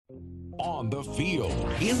On the field,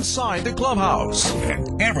 inside the clubhouse,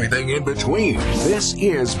 and everything in between. This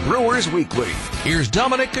is Brewers Weekly. Here's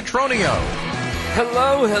Dominic Cotroneo.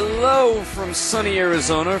 Hello from sunny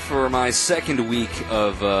Arizona for my second week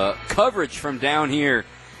of coverage from down here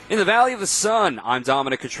in the Valley of the Sun. I'm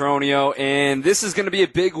Dominic Cotroneo, and this is going to be a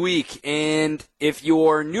big week. And if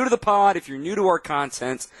you're new to the pod, if you're new to our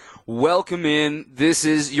content, welcome in. This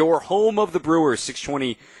is your home of the Brewers,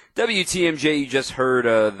 620 WTMJ. You just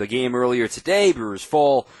heard the game earlier today. Brewers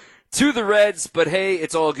fall to the Reds, but hey,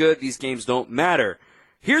 it's all good. These games don't matter.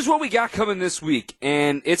 Here's what we got coming this week,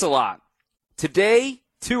 and it's a lot. Today,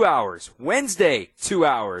 2 hours. Wednesday, 2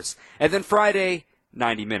 hours. And then Friday,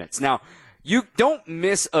 90 minutes. Now, you don't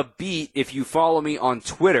miss a beat if you follow me on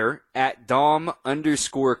Twitter at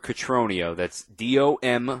Dom_Cotroneo. That's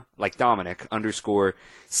D-O-M, like Dominic, _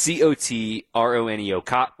 C-O-T-R-O-N-E-O,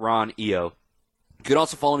 Cotroneo. You can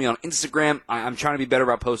also follow me on Instagram. I'm trying to be better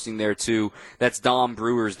about posting there, too. That's Dom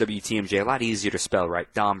Brewers WTMJ. A lot easier to spell,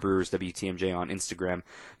 right? Dom Brewers WTMJ on Instagram.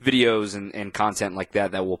 Videos and content like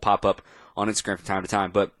that will pop up on Instagram from time to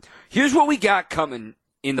time. But here's what we got coming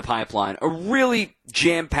in the pipeline. A really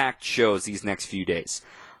jam-packed shows these next few days.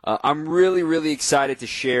 I'm really excited to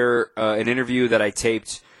share an interview that I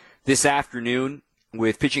taped this afternoon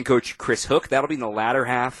with pitching coach Chris Hook. That'll be in the latter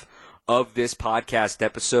half of this podcast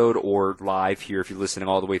episode, or live here if you're listening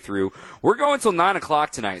all the way through. We're going till 9 o'clock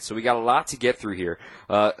tonight, so we got a lot to get through here.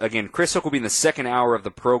 Again, Chris Hook will be in the second hour of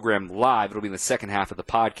the program live. It'll be in the second half of the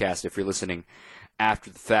podcast if you're listening after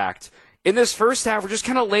the fact. In this first half, we're just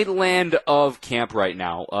kind of lay the land of camp right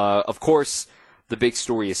now. Of course, the big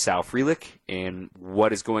story is Sal Frelick and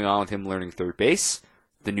what is going on with him learning third base,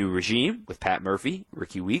 the new regime with Pat Murphy,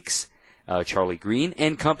 Ricky Weeks, Charlie Green,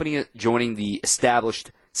 and company joining the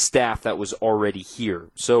established staff that was already here.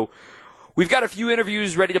 So we've got a few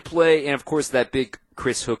interviews ready to play, and of course that big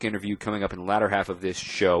Chris Hook interview coming up in the latter half of this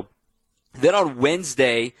show. Then on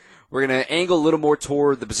Wednesday, we're going to angle a little more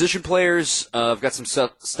toward the position players. I've got some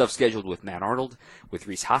stuff scheduled with Matt Arnold, with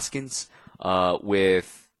Rhys Hoskins,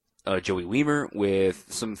 with Joey Weimer,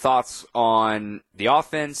 with some thoughts on the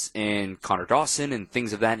offense and Connor Dawson and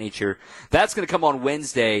things of that nature. That's going to come on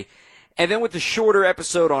Wednesday. And then with the shorter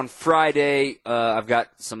episode on Friday, I've got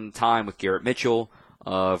some time with Garrett Mitchell.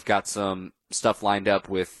 I've got some stuff lined up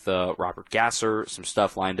with Robert Gasser, some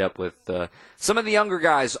stuff lined up with some of the younger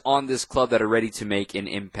guys on this club that are ready to make an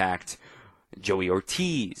impact. Joey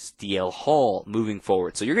Ortiz, DL Hall, moving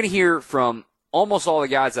forward. So you're going to hear from almost all the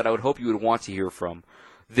guys that I would hope you would want to hear from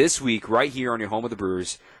this week right here on your home of the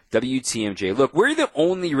Brewers, WTMJ. Look, we're the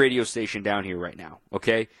only radio station down here right now,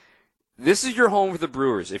 okay? This is your home for the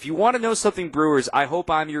Brewers. If you want to know something Brewers, I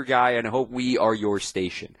hope I'm your guy, and I hope we are your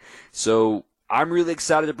station. So I'm really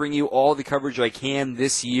excited to bring you all the coverage I can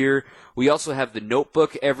this year. We also have the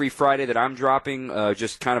notebook every Friday that I'm dropping,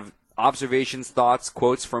 just kind of observations, thoughts,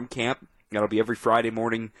 quotes from camp. That'll be every Friday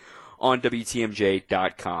morning on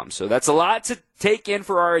WTMJ.com. So that's a lot to take in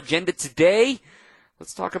for our agenda today.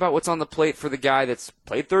 Let's talk about what's on the plate for the guy that's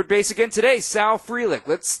played third base again today, Sal Frelick.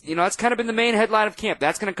 That's kind of been the main headline of camp.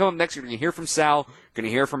 That's going to come up next. You're going to hear from Sal. You're going to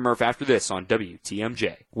hear from Murph after this on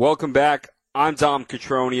WTMJ. Welcome back. I'm Dom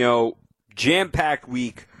Cotroneo. Jam-packed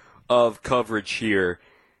week of coverage here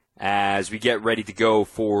as we get ready to go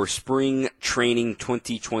for spring training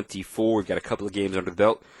 2024. We've got a couple of games under the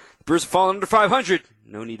belt. The Brewers have fallen under 500.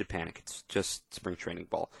 No need to panic. It's just spring training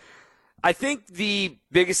ball. I think the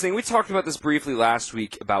biggest thing, we talked about this briefly last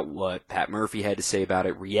week about what Pat Murphy had to say about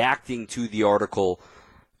it, reacting to the article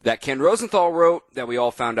that Ken Rosenthal wrote that we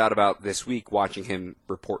all found out about this week watching him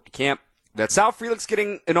report to camp, that Sal Frelick's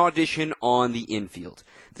getting an audition on the infield.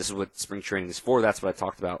 This is what spring training is for. That's what I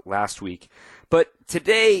talked about last week. But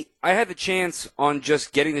today, I had the chance on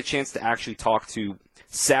just getting the chance to actually talk to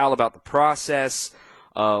Sal about the process,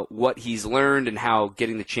 what he's learned, and how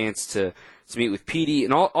getting the chance to meet with Petey,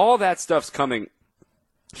 and all that stuff's coming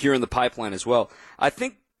here in the pipeline as well. I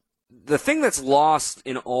think the thing that's lost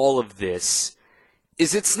in all of this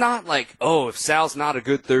is it's not like, if Sal's not a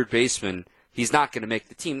good third baseman, he's not going to make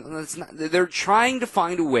the team. They're trying to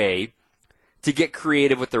find a way to get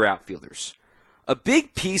creative with their outfielders. A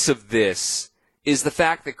big piece of this is the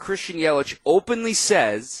fact that Christian Yelich openly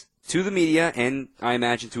says to the media, and I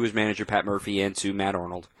imagine to his manager Pat Murphy and to Matt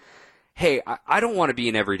Arnold, hey, I don't want to be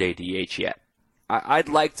an everyday DH yet. I'd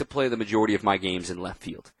like to play the majority of my games in left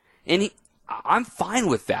field. And I'm fine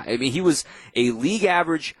with that. I mean, he was a league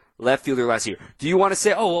average left fielder last year. Do you want to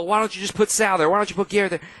say, why don't you just put Sal there? Why don't you put Garrett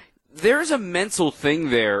there? There's a mental thing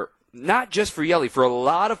there, not just for Yelly, for a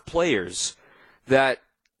lot of players, that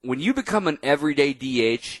when you become an everyday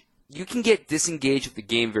DH, you can get disengaged with the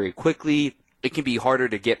game very quickly. it can be harder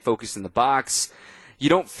to get focused in the box. You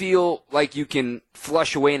don't feel like you can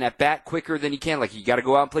flush away an at-bat quicker than you can. Like, you got to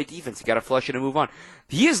go out and play defense. You got to flush it and move on.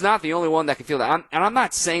 He is not the only one that can feel that. And I'm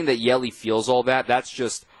not saying that Yelly feels all that. That's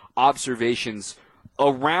just observations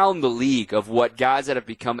around the league of what guys that have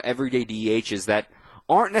become everyday DHs that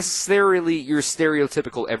aren't necessarily your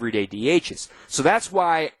stereotypical everyday DHs. So that's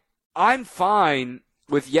why I'm fine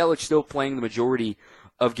with Yelich still playing the majority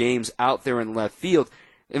of games out there in left field.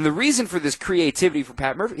 And the reason for this creativity for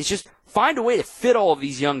Pat Murphy is just find a way to fit all of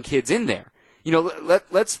these young kids in there. You know,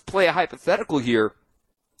 let's play a hypothetical here.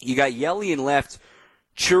 You got Yelly in left,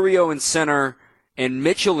 Churio in center, and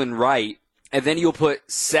Mitchell in right, and then you'll put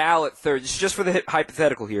Sal at third. Just for the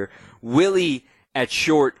hypothetical here. Willie at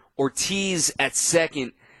short, Ortiz at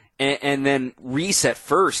second, and then Reese at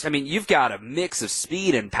first. I mean, you've got a mix of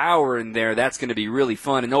speed and power in there. That's going to be really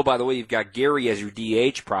fun. And, oh, by the way, you've got Gary as your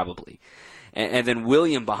DH probably. And then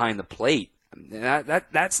William behind the plate.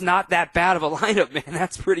 That's not that bad of a lineup, man.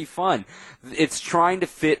 That's pretty fun. It's trying to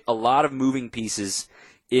fit a lot of moving pieces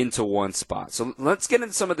into one spot. So let's get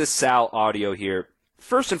into some of this Sal audio here.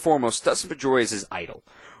 First and foremost, Dustin Pedroia is his idol,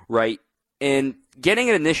 right? And getting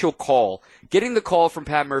an initial call, getting the call from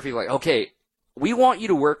Pat Murphy, like, okay, we want you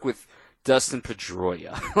to work with Dustin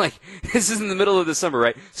Pedroia. Like, this is in the middle of the summer,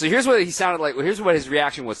 right? So here's what he sounded like. Well, here's what his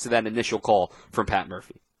reaction was to that initial call from Pat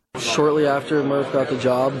Murphy. Shortly after Murph got the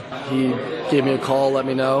job, he gave me a call, let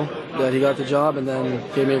me know that he got the job, and then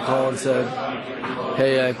gave me a call and said,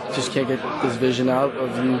 hey, I just can't get this vision out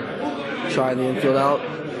of you trying the infield out.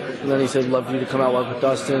 And then he said, love for you to come out, work with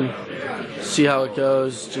Dustin, see how it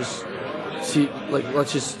goes, just see, like,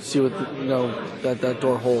 let's just see what, that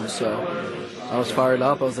door holds. So I was fired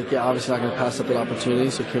up. I was like, yeah, obviously not going to pass up that opportunity.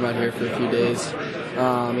 So I came out here for a few days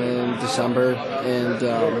in December and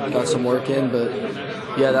got some work in. But,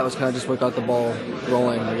 yeah, that was kind of just what got the ball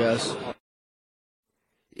rolling, I guess.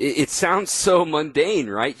 It sounds so mundane,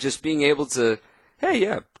 right? Just being able to, hey,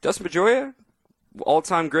 yeah, Dustin Pedroia,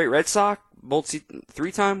 all-time great Red Sox,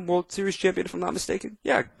 three-time World Series champion, if I'm not mistaken.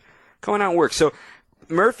 Yeah, coming out and work. So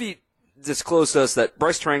Murphy disclosed to us that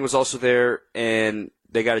Bryce Terang was also there, and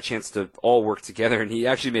they got a chance to all work together, and he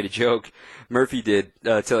actually made a joke, Murphy did,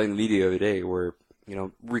 telling the media the other day, where,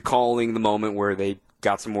 recalling the moment where they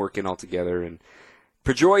got some work in all together, and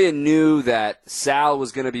Pedroia knew that Sal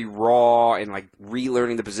was going to be raw and, like,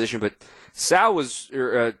 relearning the position, but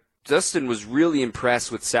Dustin was really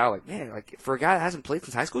impressed with Sal. Like, man, like, for a guy that hasn't played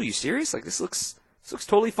since high school, are you serious? Like, this looks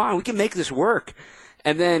totally fine. We can make this work.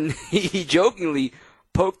 And then he jokingly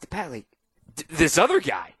poked the Pat, like, this other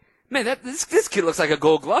guy, man, this kid looks like a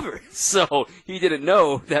Gold Glover. So he didn't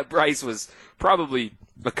know that Bryce was probably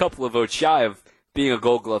a couple of votes shy of being a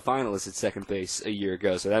Gold Glove finalist at second base a year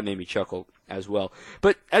ago. So that made me chuckle as well.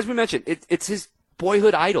 But as we mentioned, it's his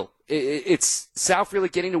boyhood idol. It's Sal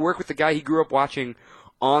Frelick getting to work with the guy he grew up watching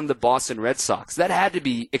on the Boston Red Sox. That had to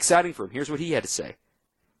be exciting for him. Here's what he had to say.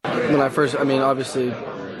 When I first, obviously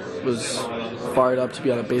was fired up to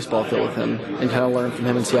be on a baseball field with him and kind of learn from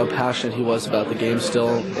him and see how passionate he was about the game still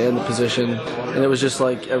and the position. And it was just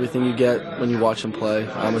like everything you get when you watch him play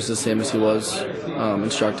was the same as he was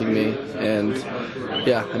instructing me. And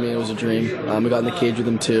yeah, it was a dream. We got in the cage with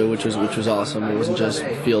him too, which was awesome. It wasn't just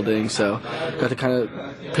fielding, so got to kind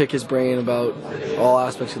of pick his brain about all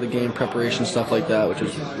aspects of the game, preparation, stuff like that, which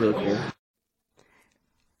was really cool.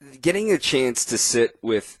 Getting a chance to sit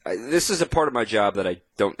with, this is a part of my job that I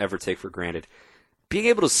don't ever take for granted. Being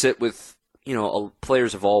able to sit with,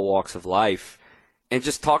 players of all walks of life and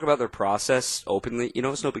just talk about their process openly,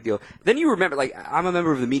 it's no big deal. Then you remember, like, I'm a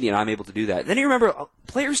member of the media and I'm able to do that. Then you remember,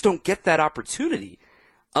 players don't get that opportunity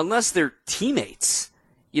unless they're teammates.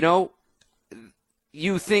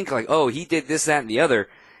 You think, like, oh, he did this, that, and the other.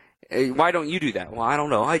 Why don't you do that? Well, I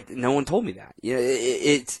don't know. No one told me that.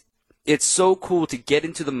 It's so cool to get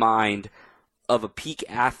into the mind of a peak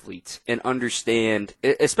athlete and understand,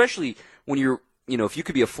 especially when you're, if you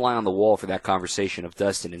could be a fly on the wall for that conversation of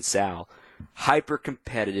Dustin and Sal, hyper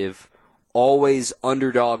competitive, always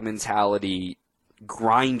underdog mentality,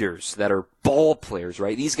 grinders that are ball players,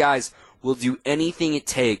 right? These guys will do anything it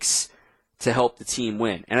takes to help the team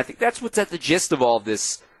win. And I think that's what's at the gist of all of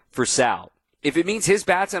this for Sal. If it means his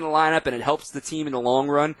bat's in the lineup and it helps the team in the long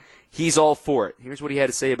run, he's all for it. Here's what he had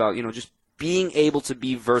to say about, just being able to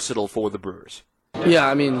be versatile for the Brewers.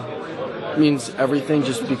 Yeah, it means everything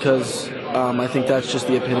just because I think that's just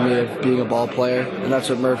the epitome of being a ball player. And that's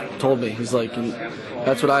what Murph told me. He's like, and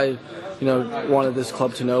that's what I, wanted this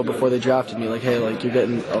club to know before they drafted me. Like, hey, like, you're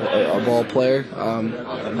getting a ball player.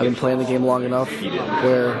 I've been playing the game long enough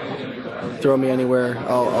where throw me anywhere.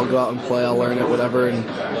 I'll go out and play. I'll learn it, whatever. And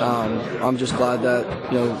I'm just glad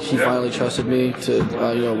that he finally trusted me to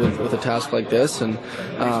with a task like this. And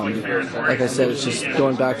like I said, it's just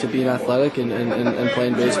going back to being athletic and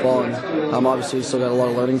playing baseball. And obviously still got a lot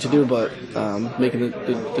of learning to do, but making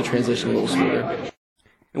the transition a little smoother.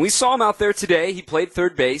 And we saw him out there today. He played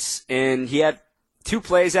third base, and he had 2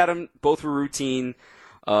 plays at him. Both were routine.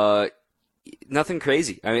 Nothing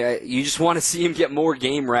crazy. I mean, you just want to see him get more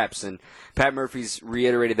game reps, and Pat Murphy's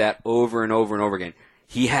reiterated that over and over and over again.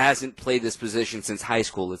 He hasn't played this position since high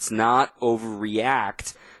school. Let's not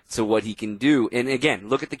overreact to what he can do. And again,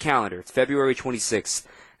 look at the calendar. It's February 26th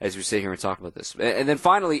as we sit here and talk about this. And then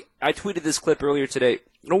finally, I tweeted this clip earlier today.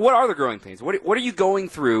 What are the growing pains? What are you going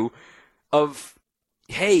through of,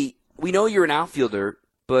 hey, we know you're an outfielder,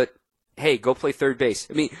 but hey, go play third base.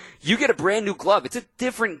 I mean, you get a brand new glove. It's a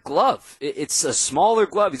different glove. It's a smaller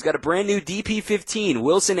glove. He's got a brand new DP15,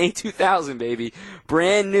 Wilson A2000, baby.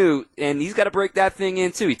 Brand new. And he's got to break that thing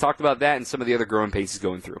in, too. He talked about that and some of the other growing pains he's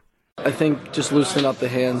going through. I think just loosening up the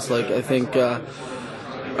hands. I think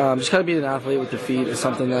just kind of being an athlete with the feet is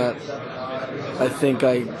something that I think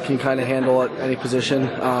I can kind of handle at any position,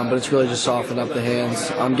 but it's really just softening up the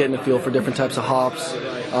hands. I'm getting a feel for different types of hops,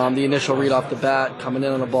 the initial read off the bat, coming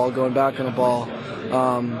in on a ball, going back on a ball,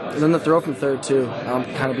 and then the throw from third too.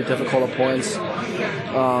 Kind of be difficult at points.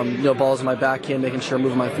 Balls in my backhand, making sure I'm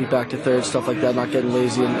moving my feet back to third, stuff like that, not getting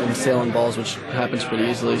lazy and sailing balls, which happens pretty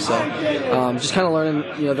easily. So just kind of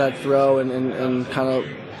learning that throw and kind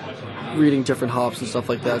of reading different hops and stuff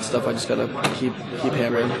like that. Stuff I just got to keep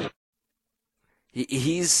hammering.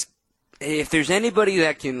 He's, if there's anybody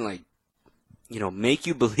that can make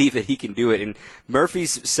you believe that he can do it, and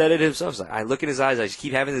Murphy's said it himself, I look in his eyes, I just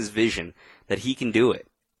keep having this vision that he can do it.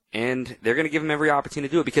 And they're going to give him every opportunity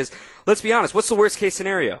to do it because, let's be honest, what's the worst case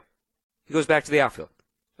scenario? He goes back to the outfield.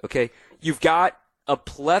 Okay? You've got a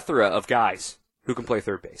plethora of guys who can play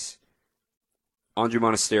third base. Andre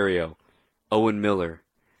Monasterio, Owen Miller,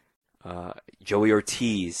 Joey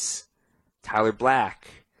Ortiz, Tyler Black,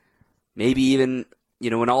 maybe even,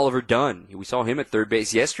 an Oliver Dunn. We saw him at third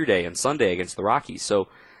base yesterday on Sunday against the Rockies. So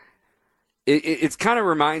it kind of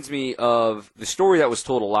reminds me of the story that was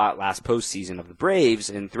told a lot last postseason of the Braves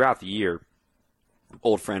and throughout the year.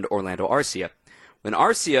 Old friend Orlando Arcia. When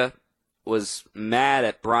Arcia was mad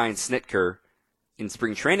at Brian Snitker in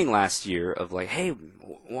spring training last year of hey,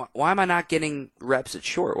 why am I not getting reps at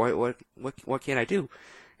short? What can't I do?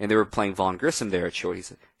 And they were playing Vaughn Grissom there at short. He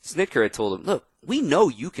said, Snitker had told him, look, we know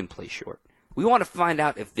you can play short. We want to find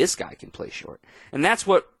out if this guy can play short. And that's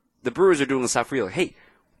what the Brewers are doing with South Frelick. Hey,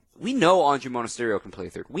 we know Andre Monasterio can play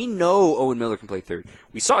third. We know Owen Miller can play third.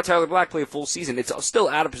 We saw Tyler Black play a full season. It's still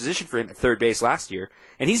out of position for him at third base last year.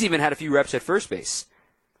 And he's even had a few reps at first base.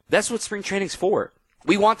 That's what spring training's for.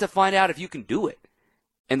 We want to find out if you can do it.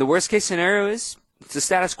 And the worst case scenario is it's the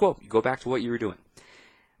status quo. You go back to what you were doing.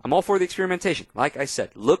 I'm all for the experimentation. Like I said,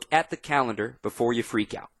 look at the calendar before you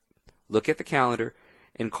freak out. Look at the calendar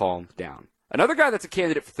and calm down. Another guy that's a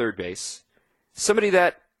candidate for third base, somebody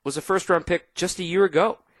that was a first-round pick just a year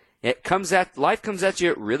ago. Life comes at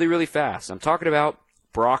you really, really fast. I'm talking about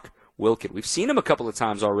Brock Wilken. We've seen him a couple of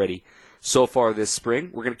times already so far this spring.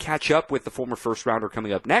 We're going to catch up with the former first-rounder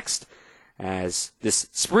coming up next as this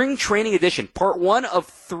spring training edition, part 1 of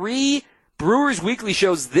 3 Brewers Weekly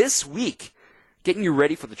shows this week, getting you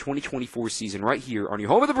ready for the 2024 season right here on your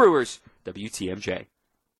home of the Brewers, WTMJ.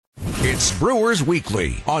 It's Brewers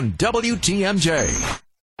Weekly on WTMJ.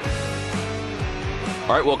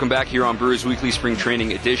 All right, welcome back here on Brewers Weekly Spring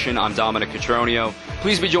Training Edition. I'm Dominic Cotroneo.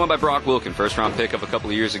 Please be joined by Brock Wilken, first-round pick of a couple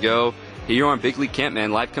of years ago. Here on Big League Camp,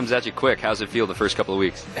 man. Life comes at you quick. How's it feel the first couple of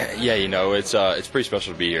weeks? Yeah, it's pretty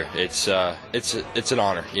special to be here. It's an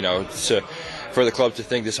honor, for the club to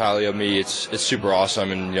think this highly of me. It's super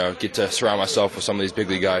awesome, and get to surround myself with some of these big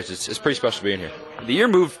league guys. It's pretty special being here. The year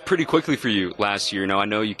moved pretty quickly for you last year. I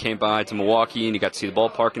know you came by to Milwaukee and you got to see the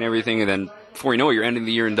ballpark and everything, and then before you know it, you're ending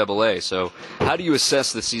the year in AA. So how do you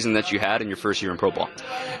assess the season that you had in your first year in pro ball?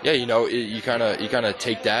 Yeah, you kind of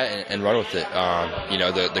take that and run with it.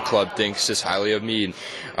 The club thinks this highly of me,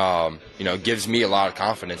 and gives me a lot of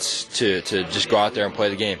confidence to just go out there and play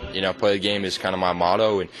the game. Play the game is kind of my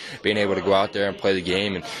motto, and being able to go out there and play the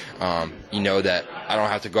game, and that I don't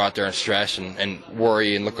have to go out there and stress and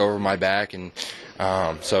worry and look over my back, and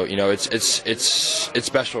it's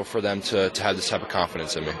special for them to have this type of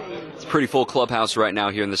confidence in me. It's a pretty full clubhouse right now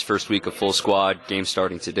here in this first week of full squad. Game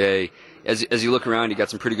starting today. as you look around, you got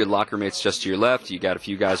some pretty good locker mates just to your left. You got a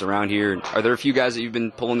few guys around here. Are there a few guys that you've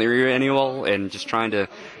been pulling their ear annual and just trying to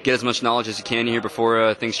get as much knowledge as you can here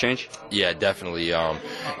before things change? Yeah, definitely. I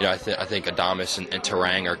think Adamas and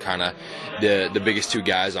Tarang are kind of the biggest two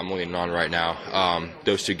guys I'm leaning on right now.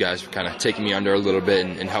 Those two guys have kind of taken me under a little bit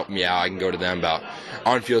and helped me out. I can go to them about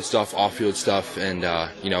on-field stuff, off-field stuff, and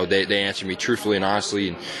they answer me truthfully and honestly,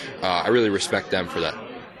 and I really respect them for that.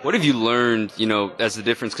 What have you learned, as the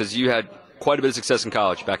difference? Because you had quite a bit of success in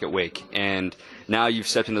college back at Wake, and now you've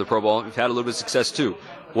stepped into the Pro Bowl. You've had a little bit of success too.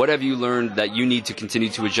 What have you learned that you need to continue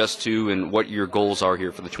to adjust to, and what your goals are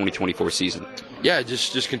here for the 2024 season? Yeah,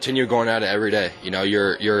 just continue going at it every day.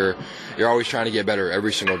 You're always trying to get better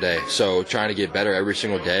every single day. So trying to get better every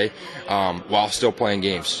single day while still playing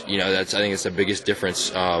games. I think it's the biggest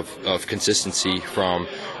difference of consistency from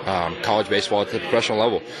college baseball to the professional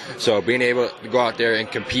level. So being able to go out there and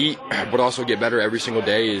compete, but also get better every single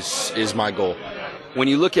day is my goal. When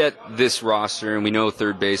you look at this roster, and we know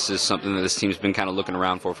third base is something that this team's been kind of looking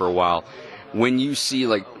around for a while, when you see,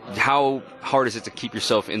 how hard is it to keep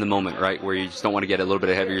yourself in the moment, right, where you just don't want to get a little bit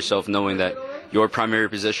ahead of yourself, knowing that your primary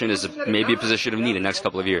position is maybe a position of need in the next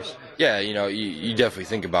couple of years? Yeah, you definitely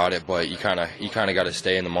think about it, but you kind of got to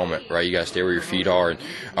stay in the moment, right? You got to stay where your feet are, and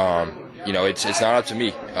it's not up to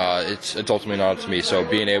me. It's ultimately not up to me. So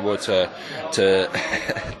being able to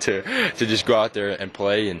just go out there and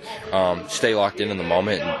play and stay locked in the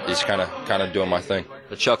moment is kind of doing my thing.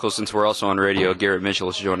 The chuckle, since we're also on radio, Garrett Mitchell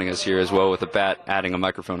is joining us here as well with a bat, adding a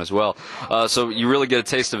microphone as well. So you really get a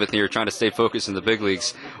taste of it here, trying to stay focused in the big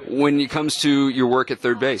leagues. When it comes to your work at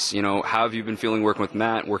third base, how have you been feeling working with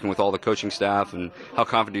Matt, working with all the coaching staff, and how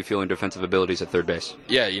confident do you feel in defensive abilities at third base?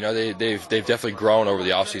 Yeah, they've definitely grown over the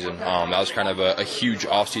offseason. That was kind of a huge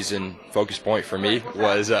offseason focus point for me,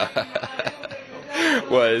 was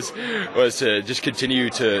to just continue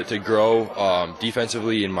to grow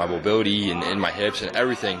defensively in my mobility and in my hips and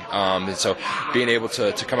everything. And so being able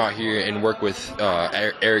to come out here and work with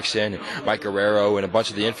Erickson, Mike Guerrero, and a bunch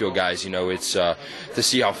of the infield guys, it's to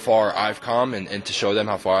see how far I've come and to show them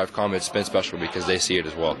how far I've come. It's been special because they see it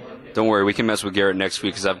as well. Don't worry, we can mess with Garrett next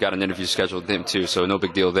week because I've got an interview scheduled with him too, so no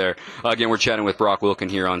big deal there. Again, we're chatting with Brock Wilken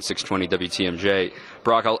here on 620 WTMJ.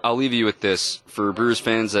 Brock, I'll leave you with this. For Brewers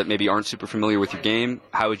fans that maybe aren't super familiar with your game,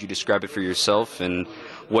 how would you describe it for yourself, and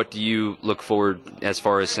what do you look forward as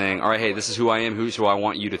far as saying, all right, hey, this is who I am, who's who I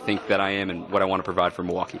want you to think that I am, and what I want to provide for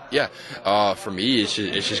Milwaukee? Yeah, for me, it's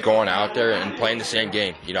just going out there and playing the same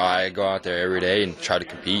game. I go out there every day and try to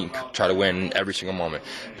compete and try to win every single moment.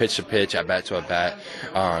 Pitch to pitch, at bat to at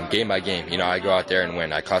bat, game by game. I go out there and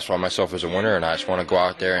win. I classify myself as a winner, and I just want to go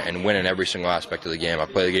out there and win in every single aspect of the game. I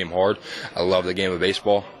play the game hard. I love the game of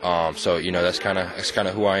baseball. So that's kind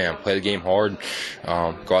of who I am. Play the game hard,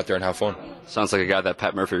 go out there and have fun. Sounds like a guy that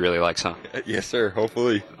Pat Murphy really likes, huh? Yes, sir.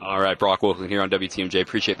 Hopefully. All right, Brock Wilken here on WTMJ.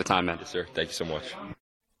 Appreciate the time, man. Yes, sir. Thank you so much.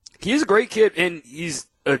 He's a great kid, and he's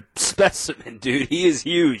a specimen, dude. He is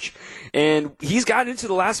huge. And he's gotten into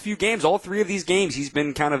the last few games. All three of these games, he's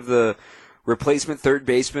been kind of the replacement third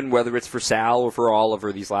baseman, whether it's for Sal or for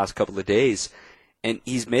Oliver these last couple of days. And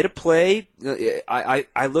he's made a play.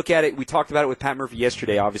 I look at it. We talked about it with Pat Murphy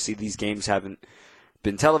yesterday. Obviously, these games haven't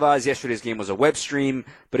been televised. Yesterday's game was a web stream.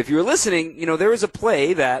 But if you were listening, there was a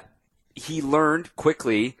play that he learned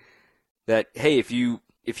quickly that, hey, if you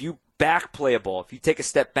back play a ball, if you take a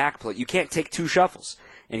step back play, you can't take two shuffles.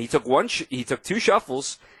 And he took two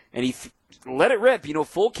shuffles, and he let it rip,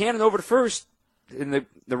 full cannon over to first, and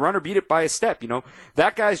the runner beat it by a step,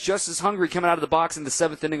 That guy's just as hungry coming out of the box in the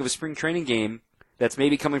seventh inning of a spring training game that's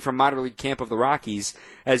maybe coming from minor league camp of the Rockies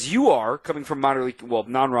as you are coming from minor league,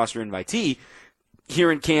 non-roster invitee,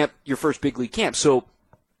 here in camp, your first big league camp. So,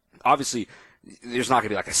 obviously, there's not going to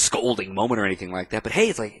be like a scolding moment or anything like that. But, hey,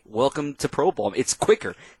 it's like, welcome to Pro Ball. It's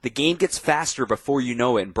quicker. The game gets faster before you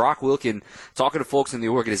know it. And Brock Wilken, talking to folks in the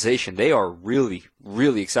organization, they are really,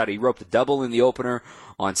 really excited. He roped a double in the opener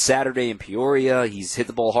on Saturday in Peoria. He's hit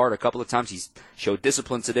the ball hard a couple of times. He's showed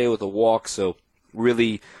discipline today with a walk. So,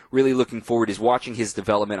 really, really looking forward. He's watching his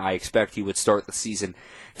development. I expect he would start the season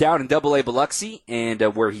down in Double-A Biloxi, and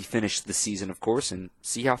where he finished the season, of course, and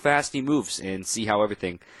see how fast he moves and see how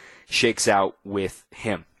everything shakes out with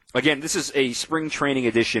him. Again, this is a spring training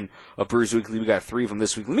edition of Brewers Weekly. We got 3 of them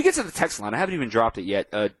this week. Let me get to the text line. I haven't even dropped it yet.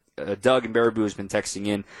 Doug in Baraboo has been texting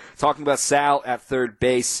in, talking about Sal at third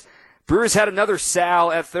base. Brewers had another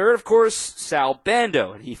Sal at third, of course, Sal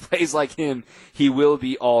Bando, and he plays like him. He will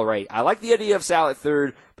be all right. I like the idea of Sal at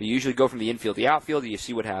third, but you usually go from the infield to the outfield, and you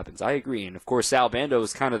see what happens. I agree. And, of course, Sal Bando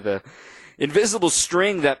is kind of the invisible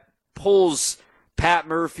string that pulls Pat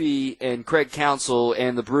Murphy and Craig Counsell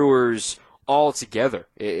and the Brewers all together.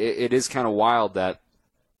 It is kind of wild that,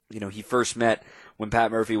 he first met when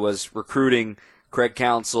Pat Murphy was recruiting Craig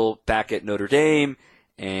Counsell back at Notre Dame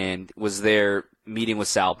and was there meeting with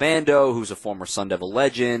Sal Bando, who's a former Sun Devil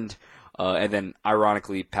legend. And then,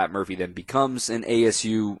 ironically, Pat Murphy then becomes an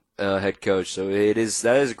ASU head coach. So that is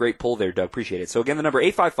a great pull there, Doug. Appreciate it. So again, the number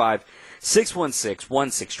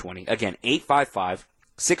 855-616-1620. Again,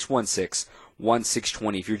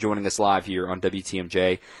 855-616-1620 if you're joining us live here on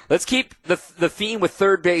WTMJ. Let's keep the theme with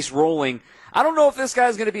third base rolling. I don't know if this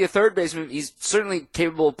guy's going to be a third baseman. He's certainly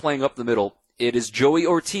capable of playing up the middle. It is Joey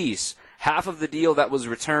Ortiz, half of the deal that was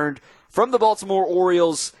returned from the Baltimore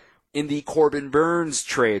Orioles in the Corbin Burnes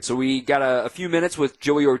trade. So we got a few minutes with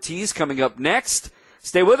Joey Ortiz coming up next.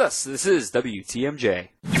 Stay with us. This is WTMJ.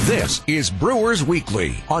 This is Brewers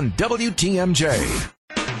Weekly on WTMJ.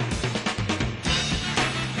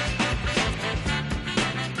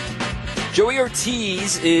 Joey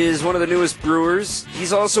Ortiz is one of the newest Brewers.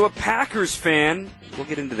 He's also a Packers fan. We'll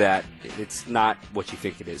get into that. It's not what you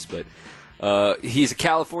think it is, but he's a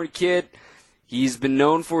California kid. He's been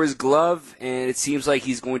known for his glove, and it seems like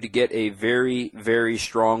he's going to get a very, very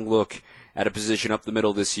strong look at a position up the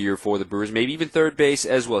middle this year for the Brewers, maybe even third base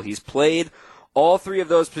as well. He's played all three of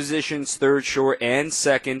those positions, third, short, and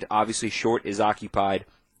second. Obviously, short is occupied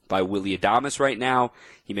by Willy Adames right now.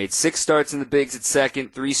 He made 6 starts in the bigs at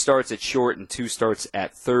second, 3 starts at short, and 2 starts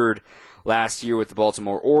at third last year with the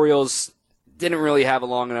Baltimore Orioles. Didn't really have a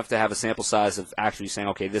long enough to have a sample size of actually saying,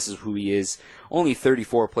 okay, this is who he is. Only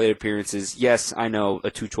 34 plate appearances. Yes, I know,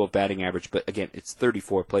 a .212 batting average, but again, it's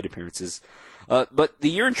 34 plate appearances. But the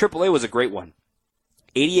year in AAA was a great one.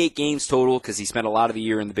 88 games total because he spent a lot of the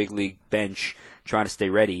year in the big league bench trying to stay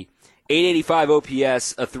ready. 885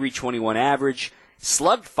 OPS, a 321 average.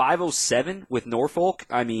 Slugged .507 with Norfolk.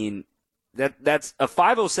 I mean, that's a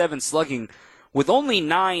 .507 slugging with only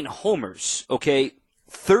 9 homers, okay?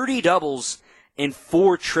 30 doubles and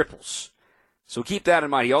 4 triples. So keep that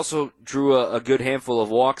in mind. He also drew a good handful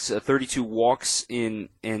of walks, 32 walks in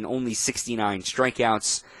only 69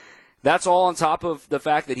 strikeouts. That's all on top of the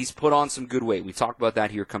fact that he's put on some good weight. We talk about that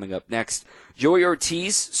here coming up next. Joey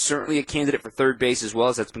Ortiz, certainly a candidate for third base as well,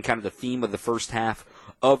 as that's been kind of the theme of the first half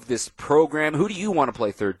of this program. Who do you want to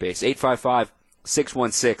play third base?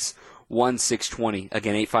 855-616-1620.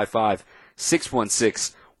 Again,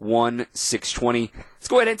 855-616-1620. Let's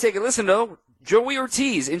go ahead and take a listen, though. Joey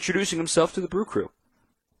Ortiz introducing himself to the Brew Crew.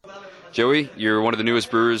 Joey, you're one of the newest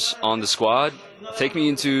Brewers on the squad. Take me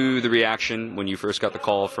into the reaction when you first got the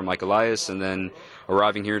call from Mike Elias and then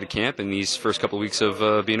arriving here to camp in these first couple of weeks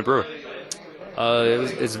of being a Brewer.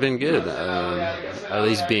 It's been good. At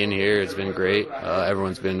least being here, it's been great.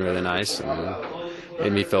 Everyone's been really nice and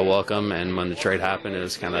made me feel welcome. And when the trade happened, it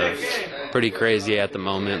was kind of pretty crazy at the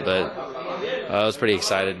moment, but I was pretty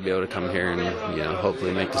excited to be able to come here and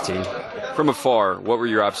hopefully make the team. From afar, what were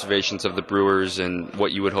your observations of the Brewers and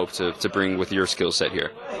what you would hope to bring with your skill set here?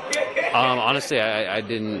 Honestly, I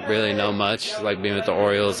didn't really know much. Like being with the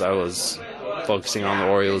Orioles, I was focusing on the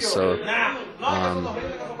Orioles. So,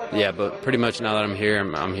 but pretty much now that I'm here,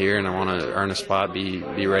 I'm here, and I want to earn a spot, be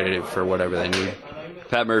ready for whatever they need.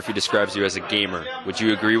 Pat Murphy describes you as a gamer. Would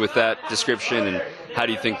you agree with that description? And how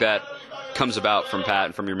do you think that comes about from Pat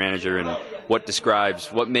and from your manager? And what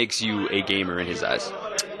makes you a gamer in his eyes?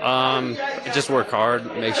 Just work hard,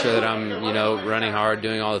 make sure that I'm, running hard,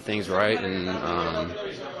 doing all the things right, and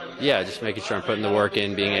just making sure I'm putting the work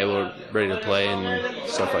in, being ready to play and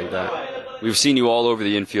stuff like that. We've seen you all over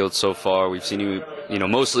the infield so far. We've seen you,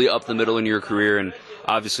 mostly up the middle in your career, and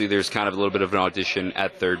obviously there's kind of a little bit of an audition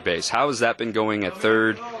at third base. How has that been going at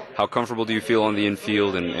third? How comfortable do you feel on the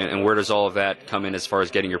infield, and where does all of that come in as far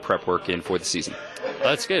as getting your prep work in for the season?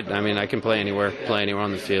 That's good. I mean, I can play anywhere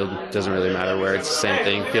on the field. It doesn't really matter where. It's the same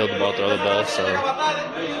thing. Field the ball, throw the ball. So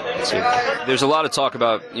that's good. There's a lot of talk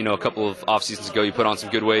about, a couple of off seasons ago, you put on some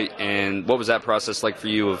good weight. And what was that process like for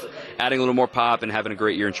you of adding a little more pop and having a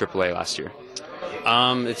great year in AAA last year?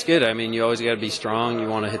 It's good. I mean, you always got to be strong. You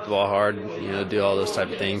want to hit the ball hard, do all those type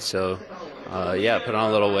of things. So, put on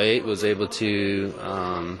a little weight, was able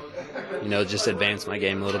to, just advance my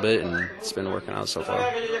game a little bit, and it's been working out so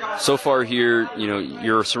far. So far here,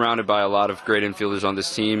 you're surrounded by a lot of great infielders on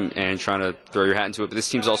this team and trying to throw your hat into it, but this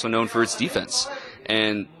team's also known for its defense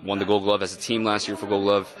and won the Gold Glove as a team last year for Gold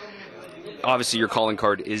Glove. Obviously, your calling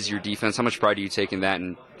card is your defense. How much pride do you take in that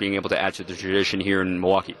and being able to add to the tradition here in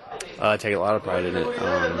Milwaukee? I take a lot of pride in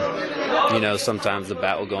it. Sometimes the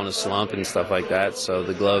bat will go in a slump and stuff like that, so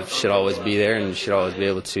the glove should always be there and you should always be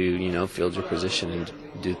able to, field your position and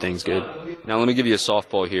do things good. Now, let me give you a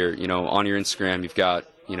softball here. On your Instagram, you've got,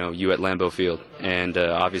 you at Lambeau Field, and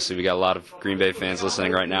obviously we got a lot of Green Bay fans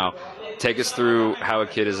listening right now. take us through how a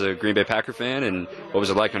kid is a Green Bay Packer fan, and what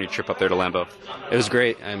was it like on your trip up there to Lambeau? It was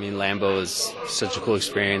great. I mean, Lambeau is such a cool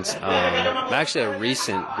experience. I'm actually a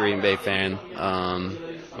recent Green Bay fan.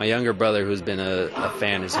 My younger brother, who's been a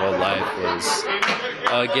fan his whole life, was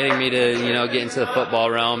getting me to, get into the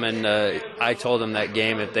football realm, and I told him that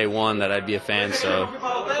game, if they won, that I'd be a fan, so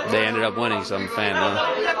they ended up winning, so I'm a fan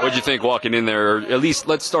now. What did you think walking in there? Or at least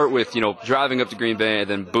let's start with, driving up to Green Bay, and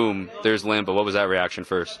then boom, there's Lambeau. What was that reaction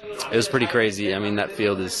first? It was pretty crazy. I mean, that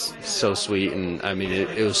field is so sweet, and I mean,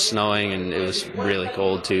 it was snowing, and it was really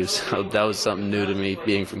cold, too, so that was something new to me,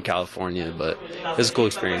 being from California, but it was a cool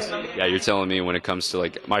experience. Yeah, you're telling me when it comes to,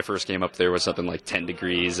 my first game up there was something like 10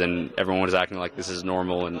 degrees, and everyone was acting like this is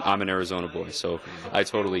normal, and I'm an Arizona boy, so I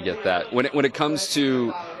totally get that. When it comes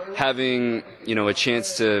to having, a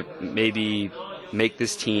chance to maybe make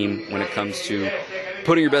this team, when it comes to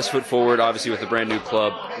putting your best foot forward, obviously with a brand new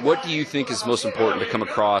club, what do you think is most important to come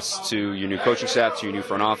across to your new coaching staff, to your new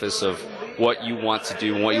front office, of what you want to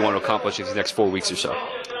do and what you want to accomplish in the next 4 weeks or so?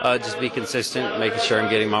 Just be consistent, making sure I'm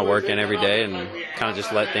getting my work in every day, and kind of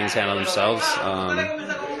just let things handle themselves.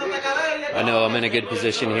 I know I'm in a good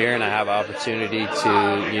position here, and I have opportunity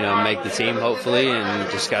to, make the team, hopefully,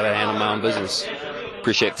 and just got to handle my own business.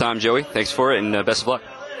 Appreciate the time, Joey. Thanks for it, and best of luck.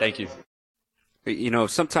 Thank you.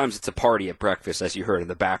 Sometimes it's a party at breakfast, as you heard in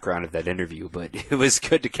the background of that interview, but it was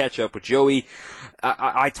good to catch up with Joey.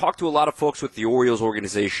 I talked to a lot of folks with the Orioles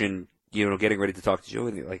organization, getting ready to talk to Joey,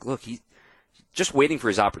 and they're like, look, he's just waiting for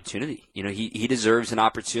his opportunity. He deserves an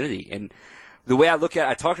opportunity. And the way I look at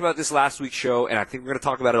it, I talked about this last week's show, and I think we're going to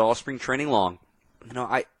talk about it all spring training long.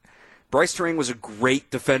 Bryce Terang was a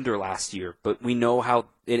great defender last year, but we know how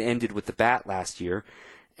it ended with the bat last year.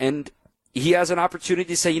 And he has an opportunity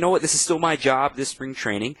to say, you know what, this is still my job this spring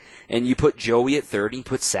training. And you put Joey at third, and you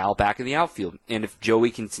put Sal back in the outfield. And if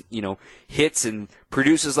Joey can, hits and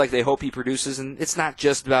produces like they hope he produces, and it's not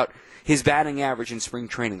just about his batting average in spring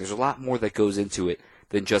training. There's a lot more that goes into it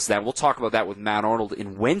than just that. We'll talk about that with Matt Arnold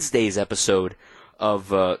in Wednesday's episode of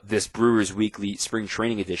this Brewers Weekly Spring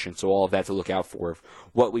Training Edition. So all of that to look out for, of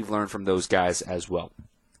what we've learned from those guys as well.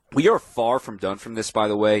 We are far from done from this, by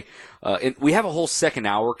the way. And we have a whole second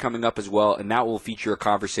hour coming up as well, and that will feature a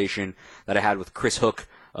conversation that I had with Chris Hook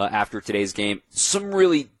after today's game. Some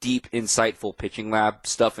really deep, insightful pitching lab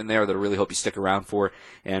stuff in there that I really hope you stick around for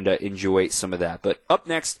and enjoy some of that. But up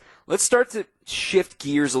next, let's start to shift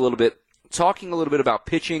gears a little bit, talking a little bit about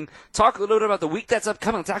pitching, talk a little bit about the week that's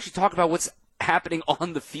upcoming. Let's actually talk about what's happening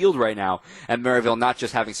on the field right now at Maryville, not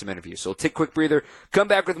just having some interviews. So take a quick breather. Come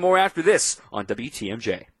back with more after this on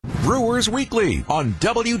WTMJ. Brewers Weekly on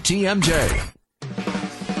WTMJ.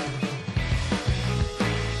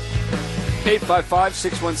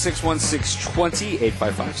 855-616-1620.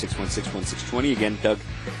 855-616-1620. Again, Doug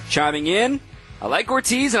chiming in. I like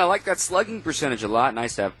Ortiz, and I like that slugging percentage a lot.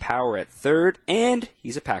 Nice to have power at third, and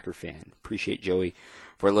he's a Packer fan. Appreciate Joey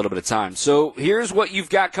for a little bit of time. So here's what you've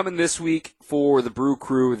got coming this week for the Brew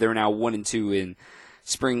Crew. They're now 1-2 in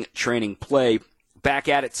spring training play. Back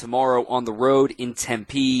at it tomorrow on the road in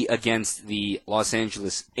Tempe against the Los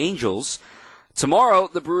Angeles Angels. Tomorrow,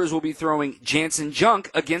 the Brewers will be throwing Jansen Junk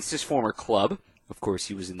against his former club. Of course,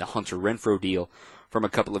 he was in the Hunter Renfroe deal from a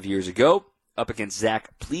couple of years ago. Up against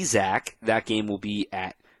Zach Plesac. That game will be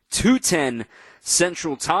at 2:10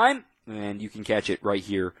 Central Time, and you can catch it right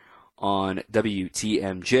here on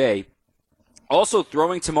WTMJ. Also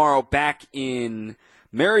throwing tomorrow back in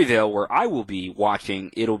Maryville, where I will be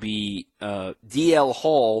watching, it'll be D.L.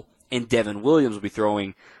 Hall and Devin Williams will be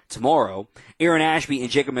throwing tomorrow. Aaron Ashby and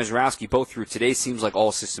Jacob Mizrowski both threw today. Seems like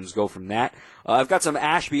all systems go from that. I've got some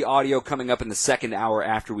Ashby audio coming up in the second hour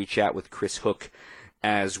after we chat with Chris Hook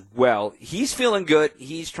as well. He's feeling good.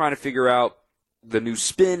 He's trying to figure out the new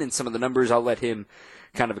spin and some of the numbers. I'll let him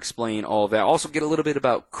kind of explain all of that. Also get a little bit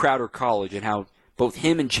about Crowder College and how both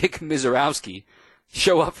him and Jacob Mizrowski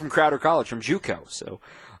show up from Crowder College, from JUCO. So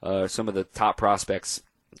some of the top prospects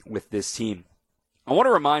with this team. I want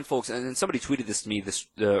to remind folks, and somebody tweeted this to me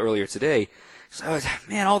earlier today. So,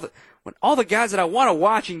 man, when all the guys that I want to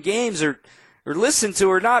watch in games or listen to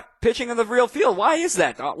are not pitching in the real field. Why is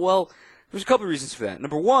that? Well, there's a couple of reasons for that.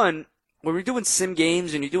 Number one, when we're doing sim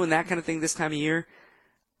games and you're doing that kind of thing this time of year,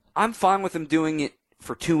 I'm fine with them doing it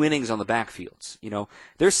for 2 innings on the backfields.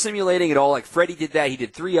 They're simulating it all like Freddie did that. He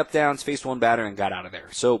did 3 up downs, faced 1 batter, and got out of there.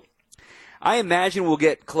 So I imagine we'll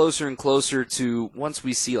get closer and closer to, once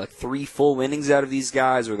we see like 3 full innings out of these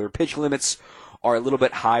guys, or their pitch limits are a little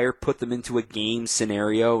bit higher, put them into a game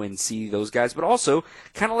scenario and see those guys. But also,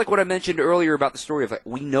 kind of like what I mentioned earlier about the story of, like,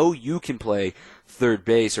 we know you can play third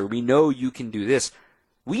base, or we know you can do this.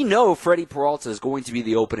 We know Freddie Peralta is going to be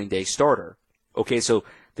the opening day starter. Okay, so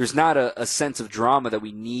there's not a sense of drama that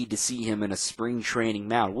we need to see him in a spring training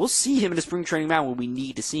mound. We'll see him in a spring training mound when we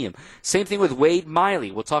need to see him. Same thing with Wade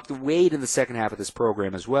Miley. We'll talk to Wade in the second half of this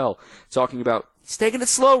program as well, talking about he's taking it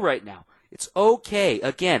slow right now. It's okay.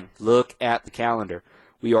 Again, look at the calendar.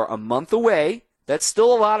 We are a month away. That's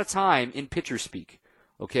still a lot of time in pitcher speak.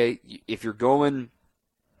 Okay, if you're going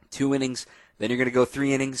 2 innings, then you're going to go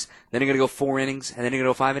 3 innings, then you're going to go 4 innings, and then you're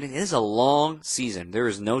going to go 5 innings. It is a long season. There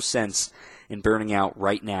is no sense in burning out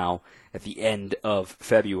right now at the end of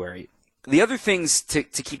February. The other things to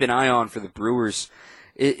keep an eye on for the Brewers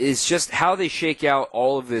is just how they shake out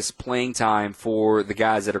all of this playing time for the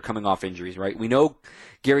guys that are coming off injuries, right? We know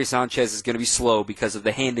Gary Sanchez is going to be slow because of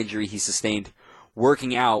the hand injury he sustained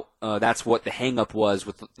working out. That's what the hang-up was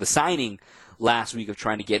with the signing last week of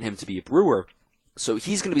trying to get him to be a Brewer. So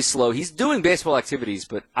he's going to be slow. He's doing baseball activities,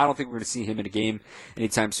 but I don't think we're going to see him in a game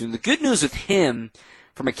anytime soon. The good news with him,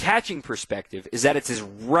 from a catching perspective, is that it's his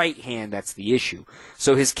right hand that's the issue.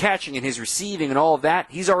 So his catching and his receiving and all of that,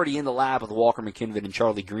 he's already in the lab with Walker McKinvey and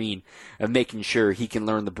Charlie Green of making sure he can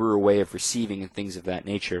learn the Brewer way of receiving and things of that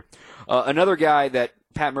nature. Another guy that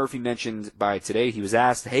Pat Murphy mentioned by today, he was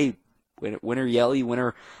asked, hey, when are Yelly, when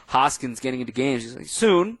are Hoskins getting into games? He's like,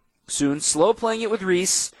 soon, slow playing it with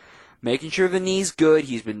Reese, making sure the knee's good.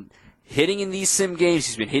 He's been hitting in these sim games.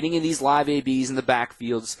 He's been hitting in these live ABs in the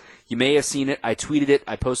backfields. You may have seen it. I tweeted it.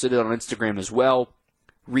 I posted it on Instagram as well.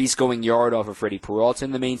 Reese going yard off of Freddie Peralta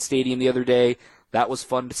in the main stadium the other day. That was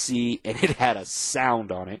fun to see, and it had a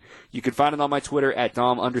sound on it. You can find it on my Twitter at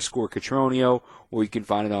Dom_Cotroneo, or you can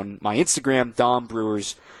find it on my Instagram, Dom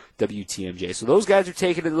Brewers WTMJ. So those guys are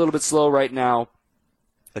taking it a little bit slow right now.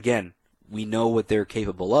 Again, we know what they're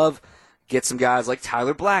capable of. Get some guys like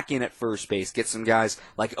Tyler Black in at first base. Get some guys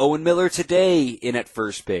like Owen Miller today in at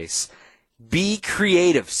first base. Be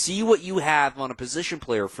creative. See what you have on a position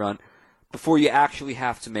player front before you actually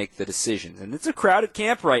have to make the decisions. And it's a crowded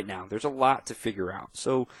camp right now. There's a lot to figure out.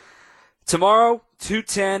 So tomorrow,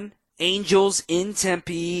 2:10, Angels in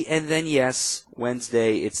Tempe. And then, yes,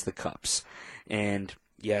 Wednesday, it's the Cubs. And,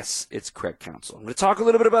 yes, it's Craig Counsell. I'm going to talk a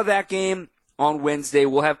little bit about that game on Wednesday.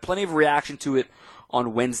 We'll have plenty of reaction to it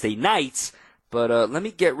on Wednesday nights, but let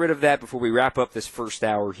me get rid of that before we wrap up this first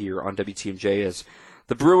hour here on WTMJ. As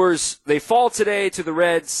the Brewers, they fall today to the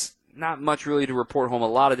Reds. Not much really to report home. A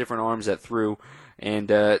lot of different arms that threw, and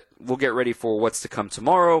we'll get ready for what's to come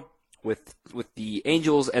tomorrow with the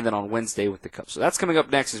Angels, and then on Wednesday with the Cubs. So that's coming up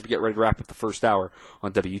next as we get ready to wrap up the first hour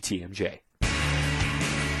on WTMJ.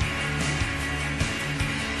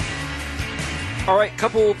 All right,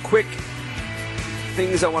 couple quick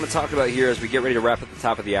things I want to talk about here as we get ready to wrap at the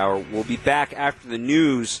top of the hour. We'll be back after the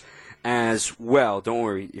news as well. Don't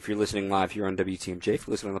worry if you're listening live here on WTMJ. If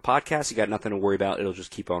you're listening on the podcast, you got nothing to worry about. It'll just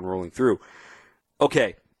keep on rolling through.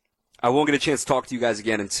 Okay, I won't get a chance to talk to you guys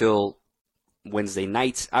again until Wednesday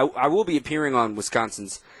night. I will be appearing on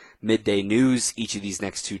Wisconsin's Midday News each of these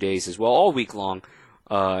next 2 days as well, all week long,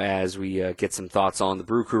 as we get some thoughts on the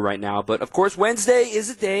Brew Crew right now. But, of course, Wednesday is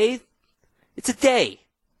a day. It's a day.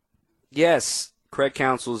 Yes. Craig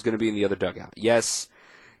Counsell is going to be in the other dugout. Yes,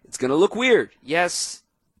 it's going to look weird. Yes,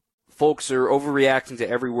 folks are overreacting to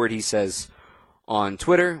every word he says on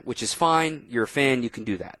Twitter, which is fine. You're a fan. You can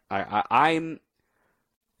do that. I'm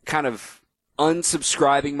kind of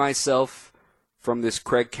unsubscribing myself from this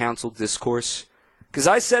Craig Counsell discourse because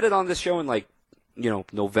I said it on this show in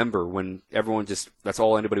November when everyone that's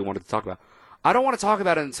all anybody wanted to talk about. I don't want to talk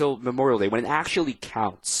about it until Memorial Day when it actually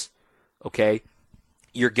counts. Okay?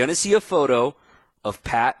 You're going to see a photo of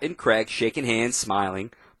Pat and Craig shaking hands,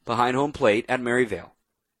 smiling, behind home plate at Maryvale.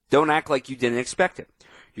 Don't act like you didn't expect it.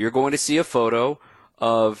 You're going to see a photo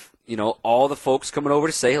of, all the folks coming over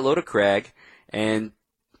to say hello to Craig, and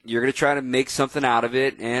you're going to try to make something out of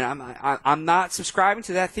it, and I'm not subscribing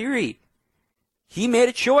to that theory. He made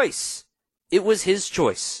a choice. It was his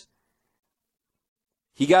choice.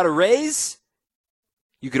 He got a raise.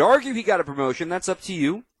 You could argue he got a promotion. That's up to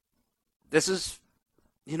you. This is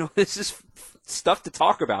stuff to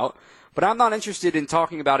talk about, but I'm not interested in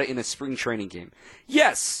talking about it in a spring training game.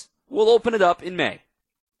 Yes, we'll open it up in May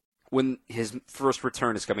when his first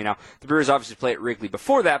return is coming out. The Brewers obviously play at Wrigley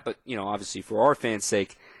before that, but, obviously for our fans'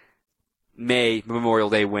 sake, May, Memorial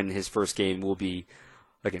Day, when his first game will be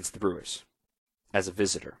against the Brewers as a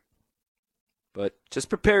visitor. But just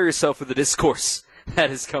prepare yourself for the discourse that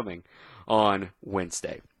is coming on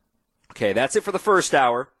Wednesday. Okay, that's it for the first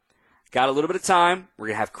hour. Got a little bit of time. We're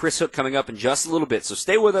going to have Chris Hook coming up in just a little bit, so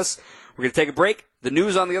stay with us. We're going to take a break. The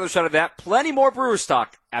news on the other side of that. Plenty more Brewers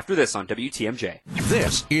talk after this on WTMJ.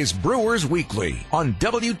 This is Brewers Weekly on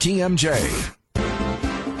WTMJ.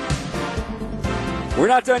 We're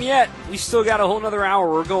not done yet. We still got a whole nother hour.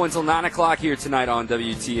 We're going until 9 o'clock here tonight on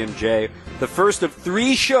WTMJ. The first of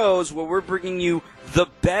 3 shows where we're bringing you the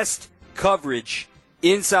best coverage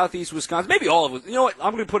in Southeast Wisconsin. Maybe all of it. You know what?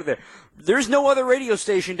 I'm going to put it there. There's no other radio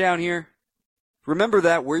station down here. Remember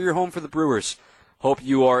that. We're your home for the Brewers. Hope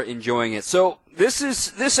you are enjoying it. So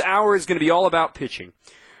this hour is going to be all about pitching.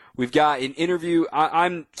 We've got an interview.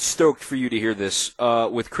 I'm stoked for you to hear this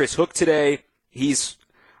with Chris Hook today.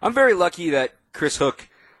 I'm very lucky that Chris Hook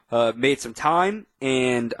made some time,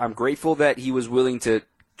 and I'm grateful that he was willing to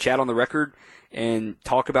chat on the record and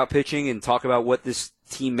talk about pitching and talk about what this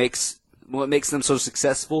team what makes them so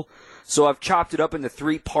successful. So I've chopped it up into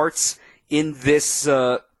 3 parts in this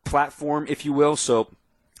platform, if you will. So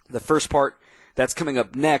the first part that's coming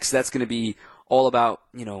up next, that's going to be all about,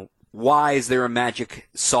 why is there a magic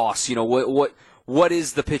sauce? What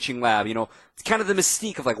is the pitching lab? It's kind of the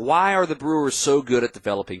mystique of why are the Brewers so good at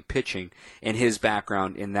developing pitching and his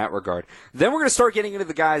background in that regard. Then we're going to start getting into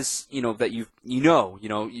the guys, that we're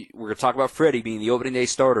going to talk about Freddie being the opening day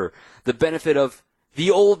starter, the benefit of the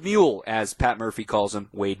old mule, as Pat Murphy calls him,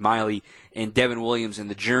 Wade Miley, and Devin Williams, and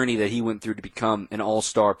the journey that he went through to become an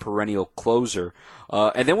all-star perennial closer.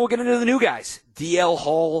 And then we'll get into the new guys, DL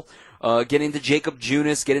Hall, get into Jacob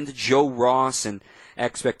Junis, get into Joe Ross, and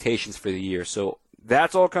expectations for the year. So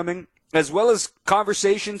that's all coming, as well as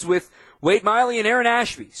conversations with Wade Miley and Aaron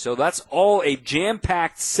Ashby. So that's all a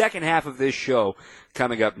jam-packed second half of this show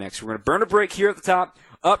coming up next. We're going to burn a break here at the top.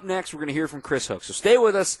 Up next, we're going to hear from Chris Hook. So stay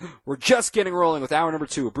with us. We're just getting rolling with hour number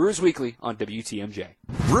 2 of Brewers Weekly on WTMJ.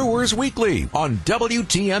 Brewers Weekly on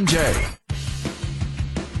WTMJ.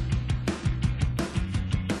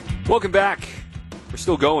 Welcome back. We're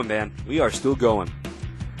still going, man. We are still going.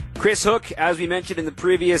 Chris Hook, as we mentioned in the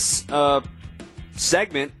previous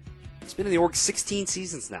segment, he's been in the org 16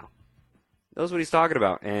 seasons now. Knows what he's talking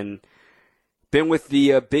about. And been with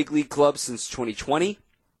the big league club since 2020.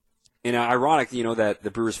 And ironic, that the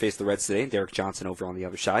Brewers face the Reds today, and Derek Johnson over on the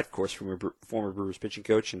other side, of course, from a former Brewers pitching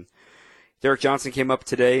coach. And Derek Johnson came up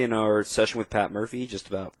today in our session with Pat Murphy, just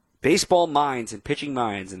about baseball minds and pitching